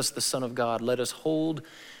 Jesus, the Son of God, let us hold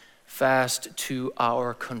fast to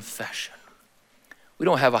our confession. We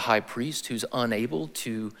don't have a high priest who's unable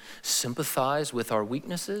to sympathize with our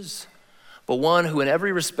weaknesses, but one who in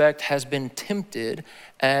every respect has been tempted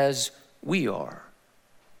as we are,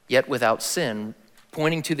 yet without sin,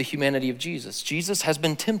 pointing to the humanity of Jesus. Jesus has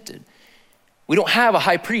been tempted. We don't have a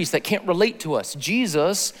high priest that can't relate to us.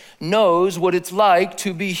 Jesus knows what it's like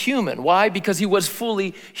to be human. Why? Because he was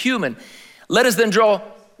fully human. Let us then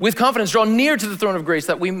with confidence, draw near to the throne of grace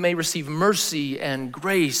that we may receive mercy and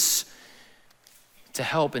grace to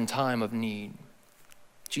help in time of need.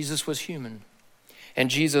 Jesus was human,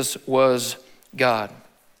 and Jesus was God.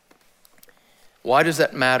 Why does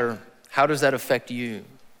that matter? How does that affect you?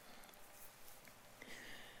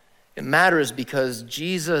 It matters because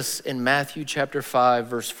Jesus in Matthew chapter 5,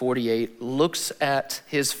 verse 48, looks at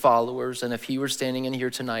his followers, and if he were standing in here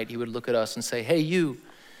tonight, he would look at us and say, hey, you,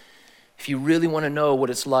 if you really want to know what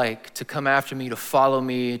it's like to come after me, to follow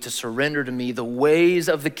me, to surrender to me, the ways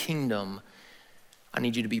of the kingdom, I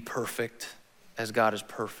need you to be perfect as God is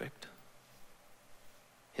perfect.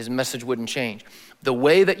 His message wouldn't change. The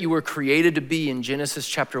way that you were created to be in Genesis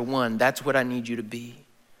chapter 1, that's what I need you to be.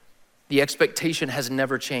 The expectation has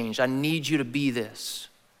never changed. I need you to be this.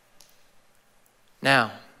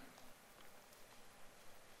 Now,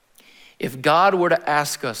 if God were to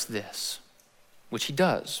ask us this, which he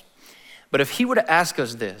does, but if he were to ask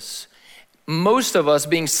us this, most of us,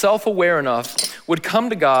 being self-aware enough, would come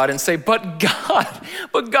to God and say, but God,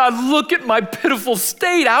 look at my pitiful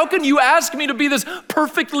state. How can you ask me to be this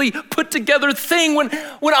perfectly put together thing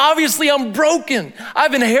when obviously I'm broken?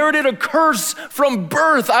 I've inherited a curse from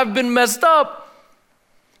birth. I've been messed up.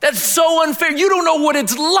 That's so unfair. You don't know what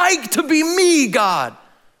it's like to be me, God.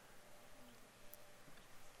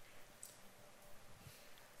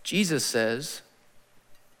 Jesus says,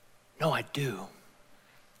 no, I do.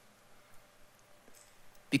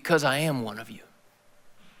 Because I am one of you.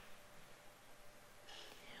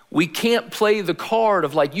 We can't play the card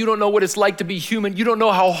of like, you don't know what it's like to be human. You don't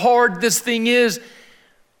know how hard this thing is.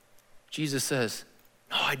 Jesus says,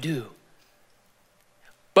 no, I do.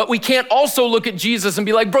 But we can't also look at Jesus and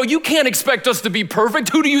be like, bro, you can't expect us to be perfect.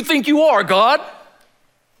 Who do you think you are, God?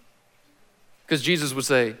 Because Jesus would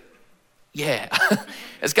say, yeah,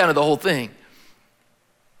 that's kind of the whole thing.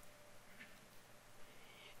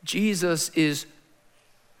 Jesus is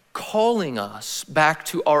calling us back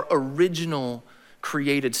to our original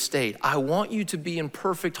created state. I want you to be in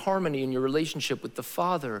perfect harmony in your relationship with the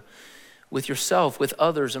Father, with yourself, with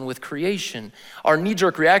others, and with creation. Our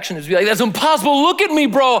knee-jerk reaction is to be like, that's impossible. Look at me,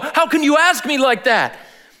 bro. How can you ask me like that?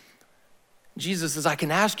 Jesus says, I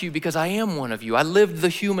can ask you because I am one of you. I lived the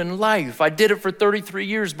human life. I did it for 33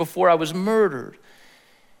 years before I was murdered.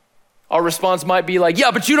 Our response might be like,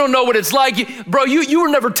 yeah, but you don't know what it's like. Bro, you were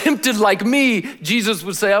never tempted like me. Jesus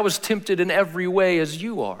would say, I was tempted in every way as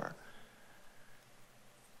you are.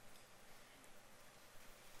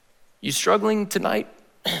 You struggling tonight?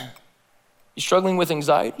 You struggling with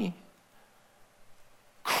anxiety?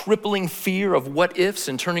 Crippling fear of what ifs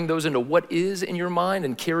and turning those into what is in your mind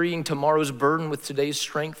and carrying tomorrow's burden with today's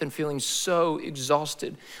strength and feeling so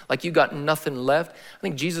exhausted, like you got nothing left? I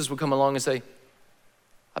think Jesus would come along and say,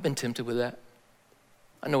 I've been tempted with that.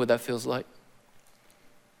 I know what that feels like.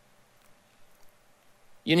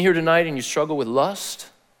 You in here tonight and you struggle with lust?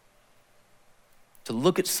 To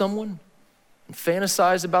look at someone and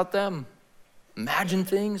fantasize about them, imagine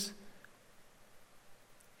things?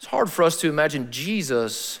 It's hard for us to imagine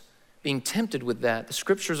Jesus being tempted with that. The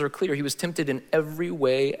scriptures are clear. He was tempted in every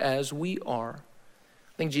way as we are.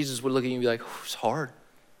 I think Jesus would look at you and be like, it's hard,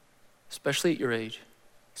 especially at your age,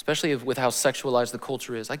 especially with how sexualized the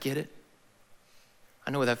culture is. I get it.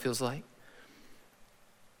 I know what that feels like.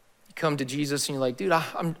 You come to Jesus and you're like, dude,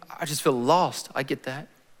 I just feel lost. I get that.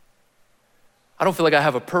 I don't feel like I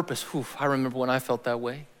have a purpose. I remember when I felt that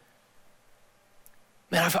way.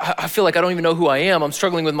 Man, I feel like I don't even know who I am. I'm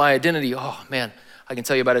struggling with my identity. Oh man, I can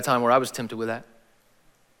tell you about a time where I was tempted with that.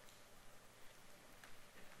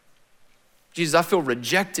 Jesus, I feel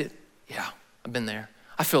rejected. Yeah, I've been there.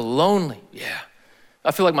 I feel lonely. Yeah.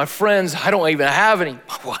 I feel like my friends, I don't even have any.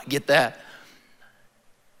 Well, I get that.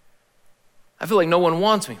 I feel like no one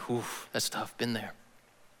wants me. That's tough, been there.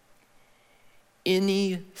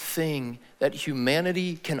 Anything that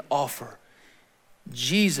humanity can offer,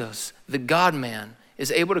 Jesus, the God-man,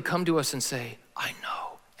 is able to come to us and say, I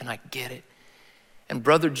know, and I get it. And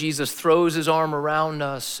brother Jesus throws his arm around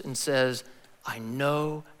us and says, I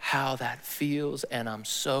know how that feels, and I'm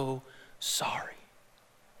so sorry.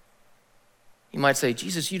 You might say,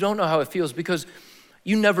 Jesus, you don't know how it feels because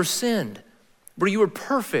you never sinned. Bro, you were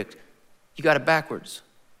perfect. You got it backwards.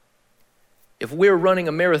 If we're running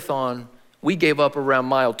a marathon, we gave up around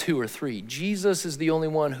mile 2 or 3. Jesus is the only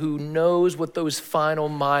one who knows what those final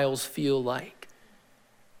miles feel like.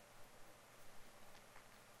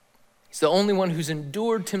 He's the only one who's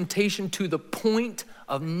endured temptation to the point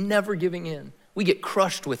of never giving in. We get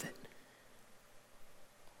crushed with it.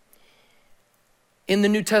 In the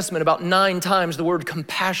New Testament, about 9 times the word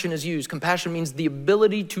compassion is used. Compassion means the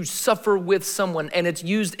ability to suffer with someone, and it's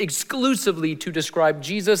used exclusively to describe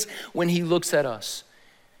Jesus when he looks at us.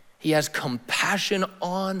 He has compassion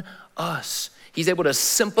on us. He's able to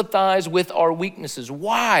sympathize with our weaknesses.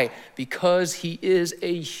 Why? Because he is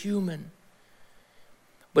a human.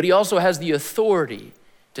 But he also has the authority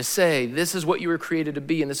to say, this is what you were created to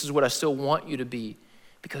be, and this is what I still want you to be,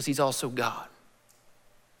 because he's also God.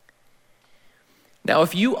 Now,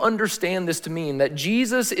 if you understand this to mean that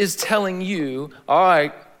Jesus is telling you, all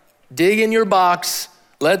right, dig in your box,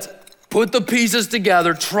 let's put the pieces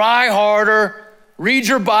together, try harder, read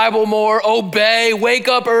your Bible more, obey, wake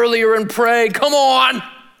up earlier and pray, come on,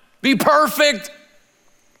 be perfect.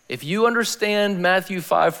 If you understand Matthew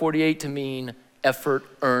 5:48 to mean effort,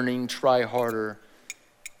 earning, try harder,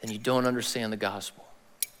 then you don't understand the gospel.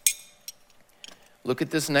 Look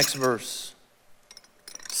at this next verse,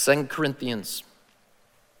 2 Corinthians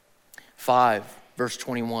 5, verse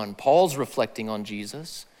 21. Paul's reflecting on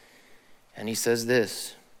Jesus, and he says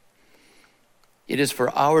this, it is for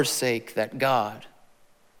our sake that God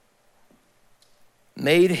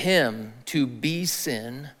made him to be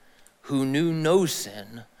sin who knew no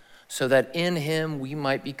sin, so that in him we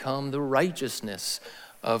might become the righteousness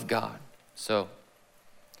of God. So,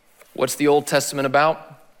 what's the Old Testament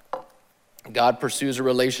about? God pursues a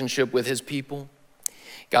relationship with his people.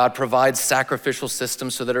 God provides sacrificial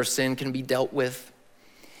systems so that our sin can be dealt with,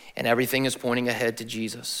 and everything is pointing ahead to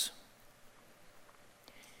Jesus.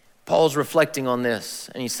 Paul's reflecting on this,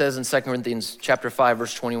 and he says in 2 Corinthians chapter 5,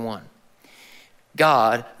 verse 21,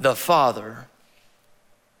 God, the Father,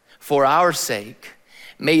 for our sake,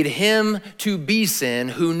 made him to be sin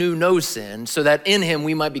who knew no sin, so that in him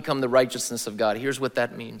we might become the righteousness of God. Here's what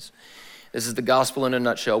that means. This is the gospel in a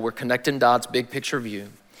nutshell. We're connecting dots, big picture view.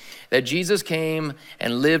 That Jesus came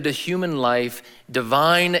and lived a human life,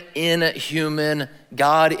 divine in human,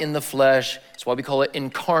 God in the flesh. That's why we call it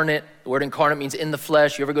incarnate. The word incarnate means in the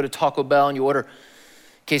flesh. You ever go to Taco Bell and you order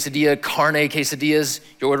quesadilla, carne quesadillas,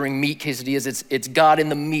 you're ordering meat quesadillas. It's God in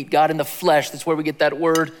the meat, God in the flesh. That's where we get that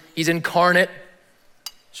word. He's incarnate.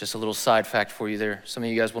 It's just a little side fact for you there. Some of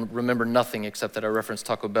you guys will remember nothing except that I referenced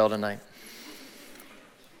Taco Bell tonight.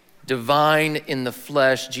 Divine in the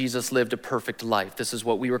flesh, Jesus lived a perfect life. This is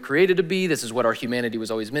what we were created to be. This is what our humanity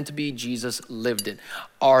was always meant to be. Jesus lived it.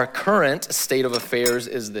 Our current state of affairs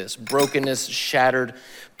is this: brokenness, shattered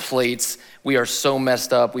plates. We are so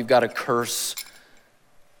messed up. We've got a curse.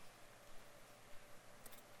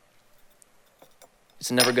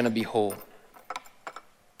 It's never going to be whole.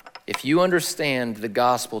 If you understand the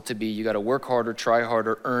gospel to be, you got to work harder, try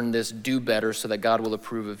harder, earn this, do better so that God will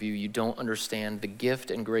approve of you, you don't understand the gift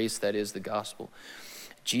and grace that is the gospel.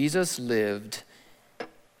 Jesus lived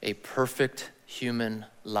a perfect human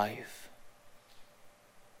life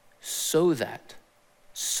so that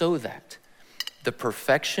the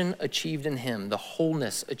perfection achieved in him, the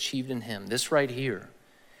wholeness achieved in him, this right here,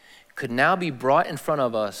 could now be brought in front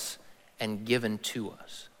of us and given to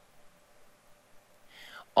us.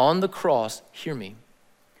 On the cross, hear me,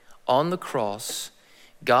 on the cross,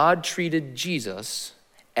 God treated Jesus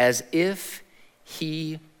as if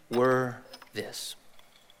he were this.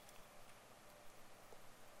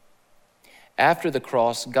 After the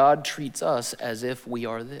cross, God treats us as if we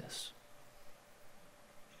are this.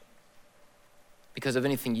 Because of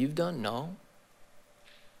anything you've done? No.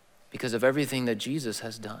 Because of everything that Jesus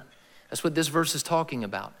has done. That's what this verse is talking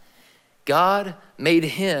about. God made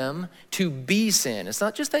him to be sin. It's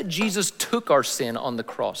not just that Jesus took our sin on the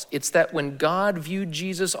cross. It's that when God viewed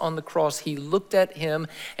Jesus on the cross, he looked at him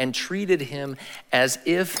and treated him as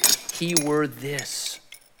if he were this.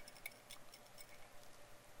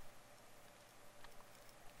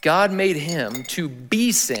 God made him to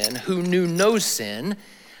be sin who knew no sin,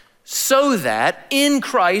 so that in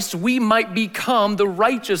Christ we might become the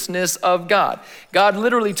righteousness of God. God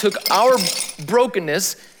literally took our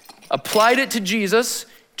brokenness, applied it to Jesus,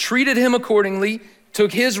 treated him accordingly,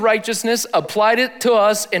 took his righteousness, applied it to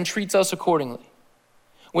us, and treats us accordingly.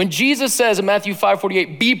 When Jesus says in Matthew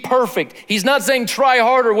 5:48, be perfect, he's not saying try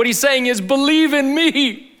harder. What he's saying is believe in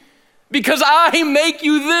me because I make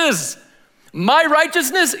you this. My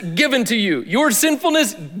righteousness given to you, your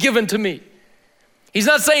sinfulness given to me. He's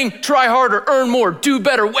not saying try harder, earn more, do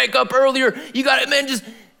better, wake up earlier. You got it, man.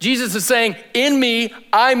 Jesus is saying, in me,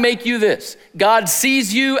 I make you this. God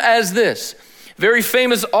sees you as this. Very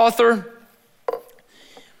famous author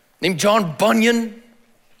named John Bunyan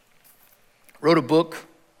wrote a book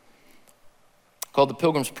called The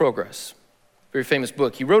Pilgrim's Progress. Very famous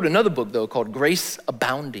book. He wrote another book, though, called Grace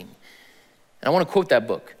Abounding. And I want to quote that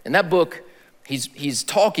book. In that book, he's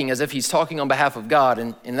talking as if he's talking on behalf of God.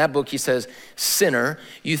 And in that book, he says, sinner,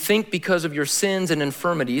 you think because of your sins and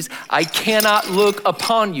infirmities, I cannot look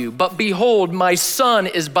upon you. But behold, my son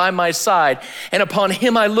is by my side, and upon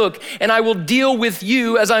him I look, and I will deal with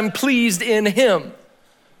you as I'm pleased in him.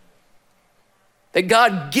 That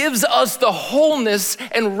God gives us the wholeness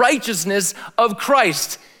and righteousness of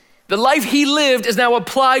Christ. The life he lived is now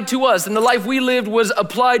applied to us, and the life we lived was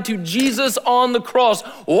applied to Jesus on the cross.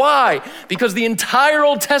 Why? Because the entire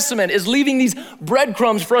Old Testament is leaving these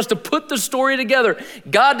breadcrumbs for us to put the story together.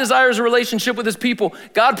 God desires a relationship with his people.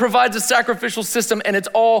 God provides a sacrificial system, and it's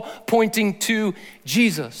all pointing to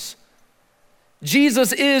Jesus.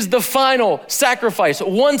 Jesus is the final sacrifice,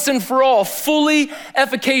 once and for all, fully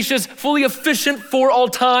efficacious, fully efficient for all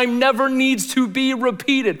time, never needs to be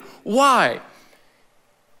repeated. Why?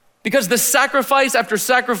 Because the sacrifice after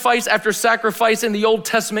sacrifice after sacrifice in the Old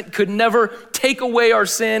Testament could never take away our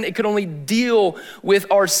sin. It could only deal with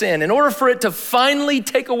our sin. In order for it to finally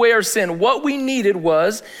take away our sin, what we needed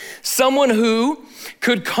was someone who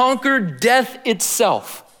could conquer death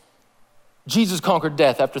itself. Jesus conquered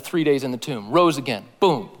death after 3 days in the tomb, rose again.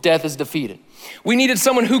 Boom, death is defeated. We needed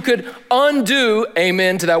someone who could undo,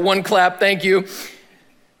 amen to that one clap, thank you.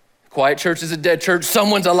 Quiet church is a dead church.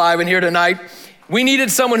 Someone's alive in here tonight. We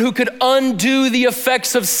needed someone who could undo the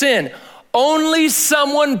effects of sin. Only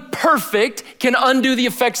someone perfect can undo the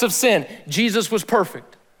effects of sin. Jesus was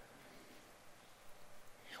perfect.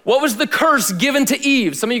 What was the curse given to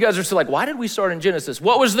Eve? Some of you guys are still like, why did we start in Genesis?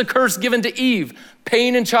 What was the curse given to Eve?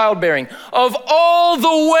 Pain and childbearing. Of all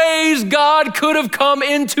the ways God could have come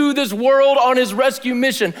into this world on his rescue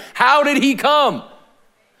mission, how did he come?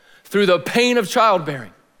 Through the pain of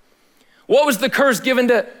childbearing. What was the curse given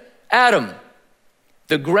to Adam?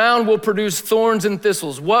 The ground will produce thorns and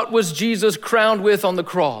thistles. What was Jesus crowned with on the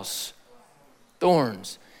cross?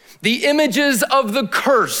 Thorns. The images of the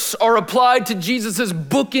curse are applied to Jesus's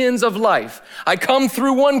bookends of life. I come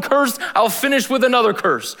through one curse, I'll finish with another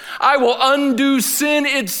curse. I will undo sin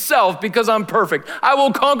itself because I'm perfect. I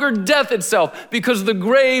will conquer death itself because the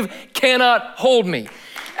grave cannot hold me.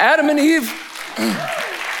 Adam and Eve,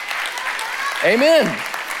 amen.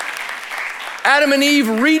 Adam and Eve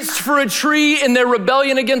reached for a tree in their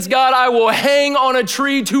rebellion against God. I will hang on a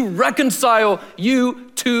tree to reconcile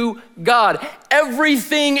you to God.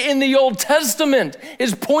 Everything in the Old Testament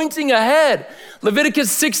is pointing ahead.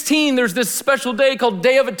 Leviticus 16, there's this special day called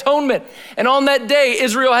Day of Atonement. And on that day,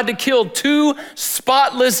 Israel had to kill 2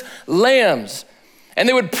 spotless lambs. And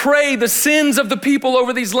they would pray the sins of the people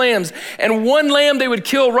over these lambs. And one lamb they would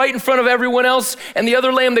kill right in front of everyone else, and the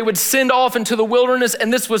other lamb they would send off into the wilderness.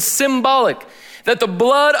 And this was symbolic that the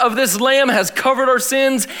blood of this lamb has covered our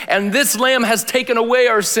sins, and this lamb has taken away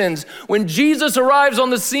our sins. When Jesus arrives on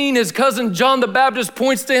the scene, his cousin John the Baptist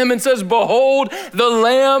points to him and says, behold, the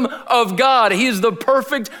Lamb of God. He is the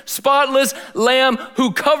perfect, spotless lamb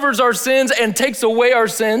who covers our sins and takes away our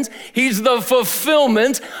sins. He's the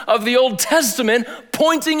fulfillment of the Old Testament,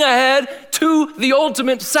 pointing ahead to the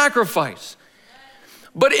ultimate sacrifice.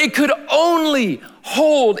 But it could only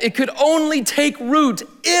hold, it could only take root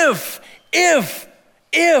if it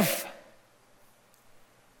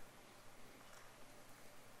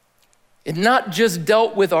not just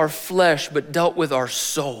dealt with our flesh, but dealt with our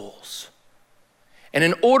souls. And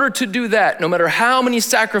in order to do that, no matter how many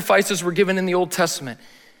sacrifices were given in the Old Testament,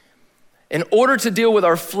 in order to deal with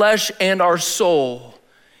our flesh and our soul,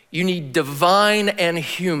 you need divine and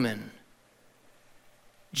human.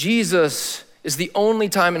 Jesus is the only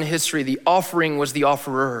time in history the offering was the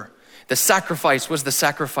offerer. The sacrifice was the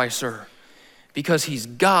sacrificer, because he's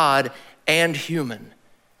God and human.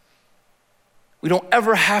 We don't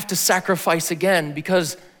ever have to sacrifice again,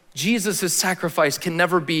 because Jesus' sacrifice can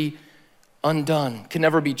never be undone, can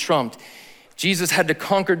never be trumped. Jesus had to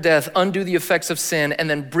conquer death, undo the effects of sin, and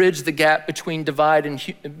then bridge the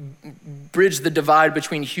divide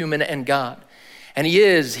between human and God. And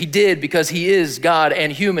he did because he is God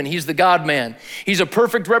and human. He's the God-man. He's a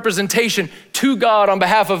perfect representation to God on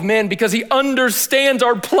behalf of men because he understands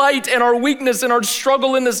our plight and our weakness and our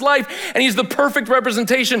struggle in this life. And he's the perfect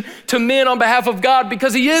representation to men on behalf of God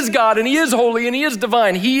because he is God and he is holy and he is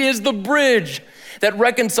divine. He is the bridge that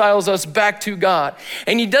reconciles us back to God.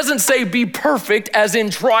 And he doesn't say be perfect as in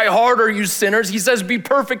try harder, you sinners. He says be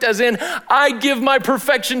perfect as in I give my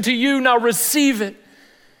perfection to you, now receive it.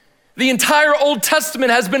 The entire Old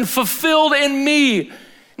Testament has been fulfilled in me.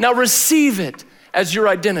 Now receive it as your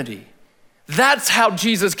identity. That's how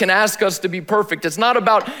Jesus can ask us to be perfect. It's not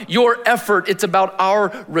about your effort, it's about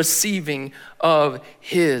our receiving of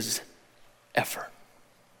his effort.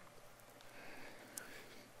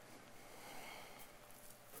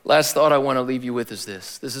 Last thought I want to leave you with is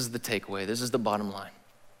this. This is the takeaway. This is the bottom line.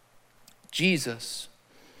 Jesus,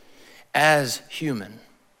 as human,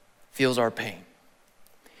 feels our pain.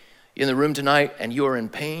 You're in the room tonight and you're in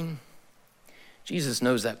pain. Jesus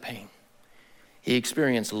knows that pain. He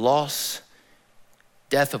experienced loss,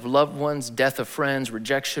 death of loved ones, death of friends,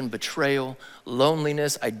 rejection, betrayal,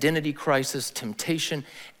 loneliness, identity crisis, temptation,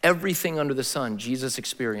 everything under the sun Jesus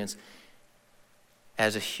experienced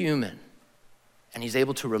as a human. And he's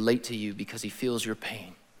able to relate to you because he feels your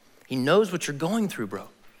pain. He knows what you're going through, bro.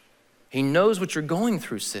 He knows what you're going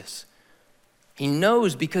through, sis. He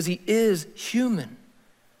knows because he is human.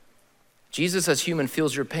 Jesus as human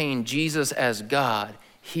feels your pain. Jesus as God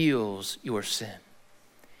heals your sin.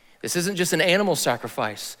 This isn't just an animal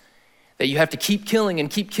sacrifice that you have to keep killing and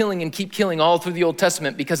keep killing and keep killing all through the Old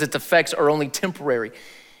Testament because its effects are only temporary.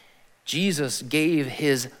 Jesus gave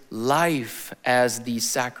his life as the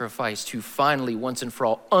sacrifice to finally, once and for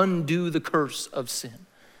all, undo the curse of sin.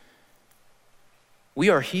 We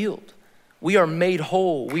are healed. We are made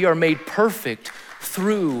whole. We are made perfect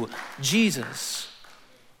through Jesus.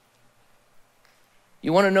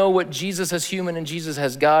 You want to know what Jesus as human and Jesus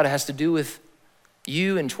as God has to do with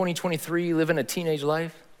you in 2023 living a teenage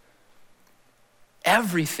life?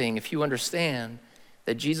 Everything, if you understand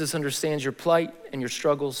that Jesus understands your plight and your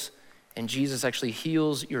struggles, and Jesus actually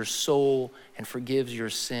heals your soul and forgives your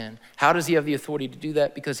sin. How does he have the authority to do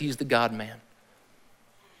that? Because he's the God-man.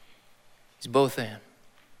 He's both and.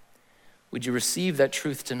 Would you receive that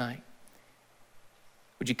truth tonight?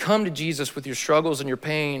 Would you come to Jesus with your struggles and your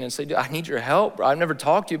pain and say, I need your help, bro. I've never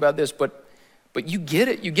talked to you about this, but you get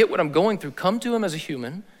it. You get what I'm going through. Come to him as a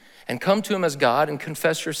human and come to him as God and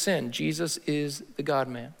confess your sin. Jesus is the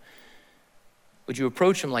God-man. Would you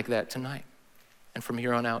approach him like that tonight and from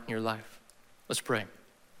here on out in your life? Let's pray.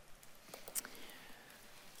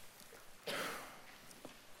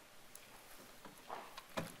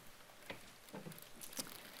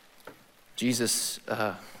 Jesus,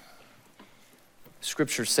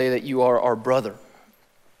 scriptures say that you are our brother.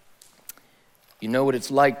 You know what it's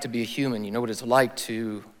like to be a human. You know what it's like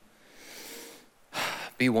to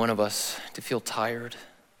be one of us, to feel tired,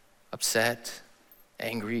 upset,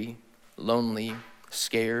 angry, lonely,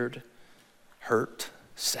 scared, hurt,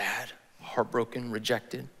 sad, heartbroken,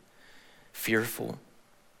 rejected, fearful,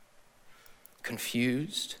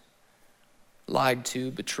 confused, lied to,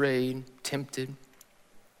 betrayed, tempted.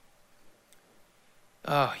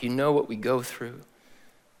 Oh, you know what we go through.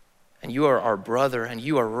 And you are our brother, and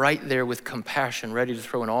you are right there with compassion, ready to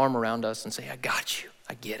throw an arm around us and say, I got you,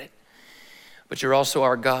 I get it. But you're also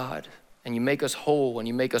our God, and you make us whole, and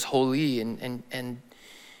you make us holy, and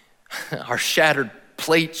our shattered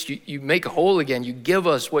plates, you make whole again. You give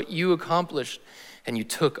us what you accomplished, and you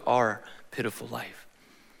took our pitiful life.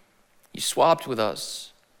 You swapped with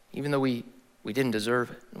us, even though we didn't deserve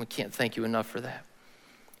it, and we can't thank you enough for that.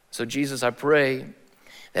 So Jesus, I pray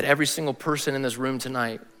that every single person in this room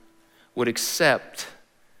tonight would accept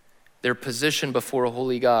their position before a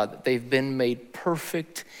holy God, that they've been made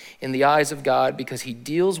perfect in the eyes of God because he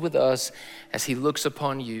deals with us as he looks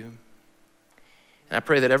upon you. And I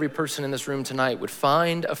pray that every person in this room tonight would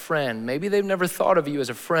find a friend. Maybe they've never thought of you as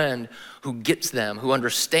a friend who gets them, who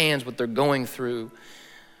understands what they're going through.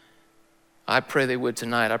 I pray they would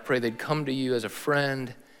tonight. I pray they'd come to you as a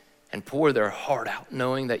friend and pour their heart out,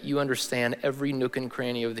 knowing that you understand every nook and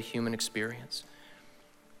cranny of the human experience.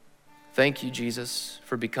 Thank you, Jesus,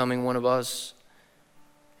 for becoming one of us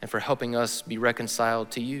and for helping us be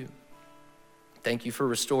reconciled to you. Thank you for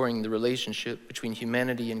restoring the relationship between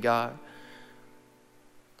humanity and God.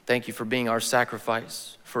 Thank you for being our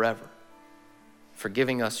sacrifice forever, for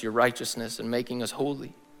giving us your righteousness and making us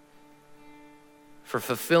holy, for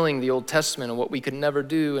fulfilling the Old Testament and what we could never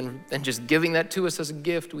do and just giving that to us as a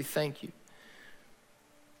gift. We thank you.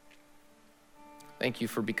 Thank you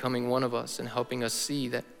for becoming one of us and helping us see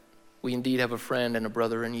that we indeed have a friend and a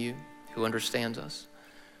brother in you who understands us.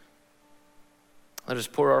 Let us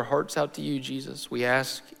pour our hearts out to you, Jesus. We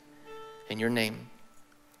ask in your name.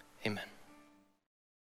 Amen.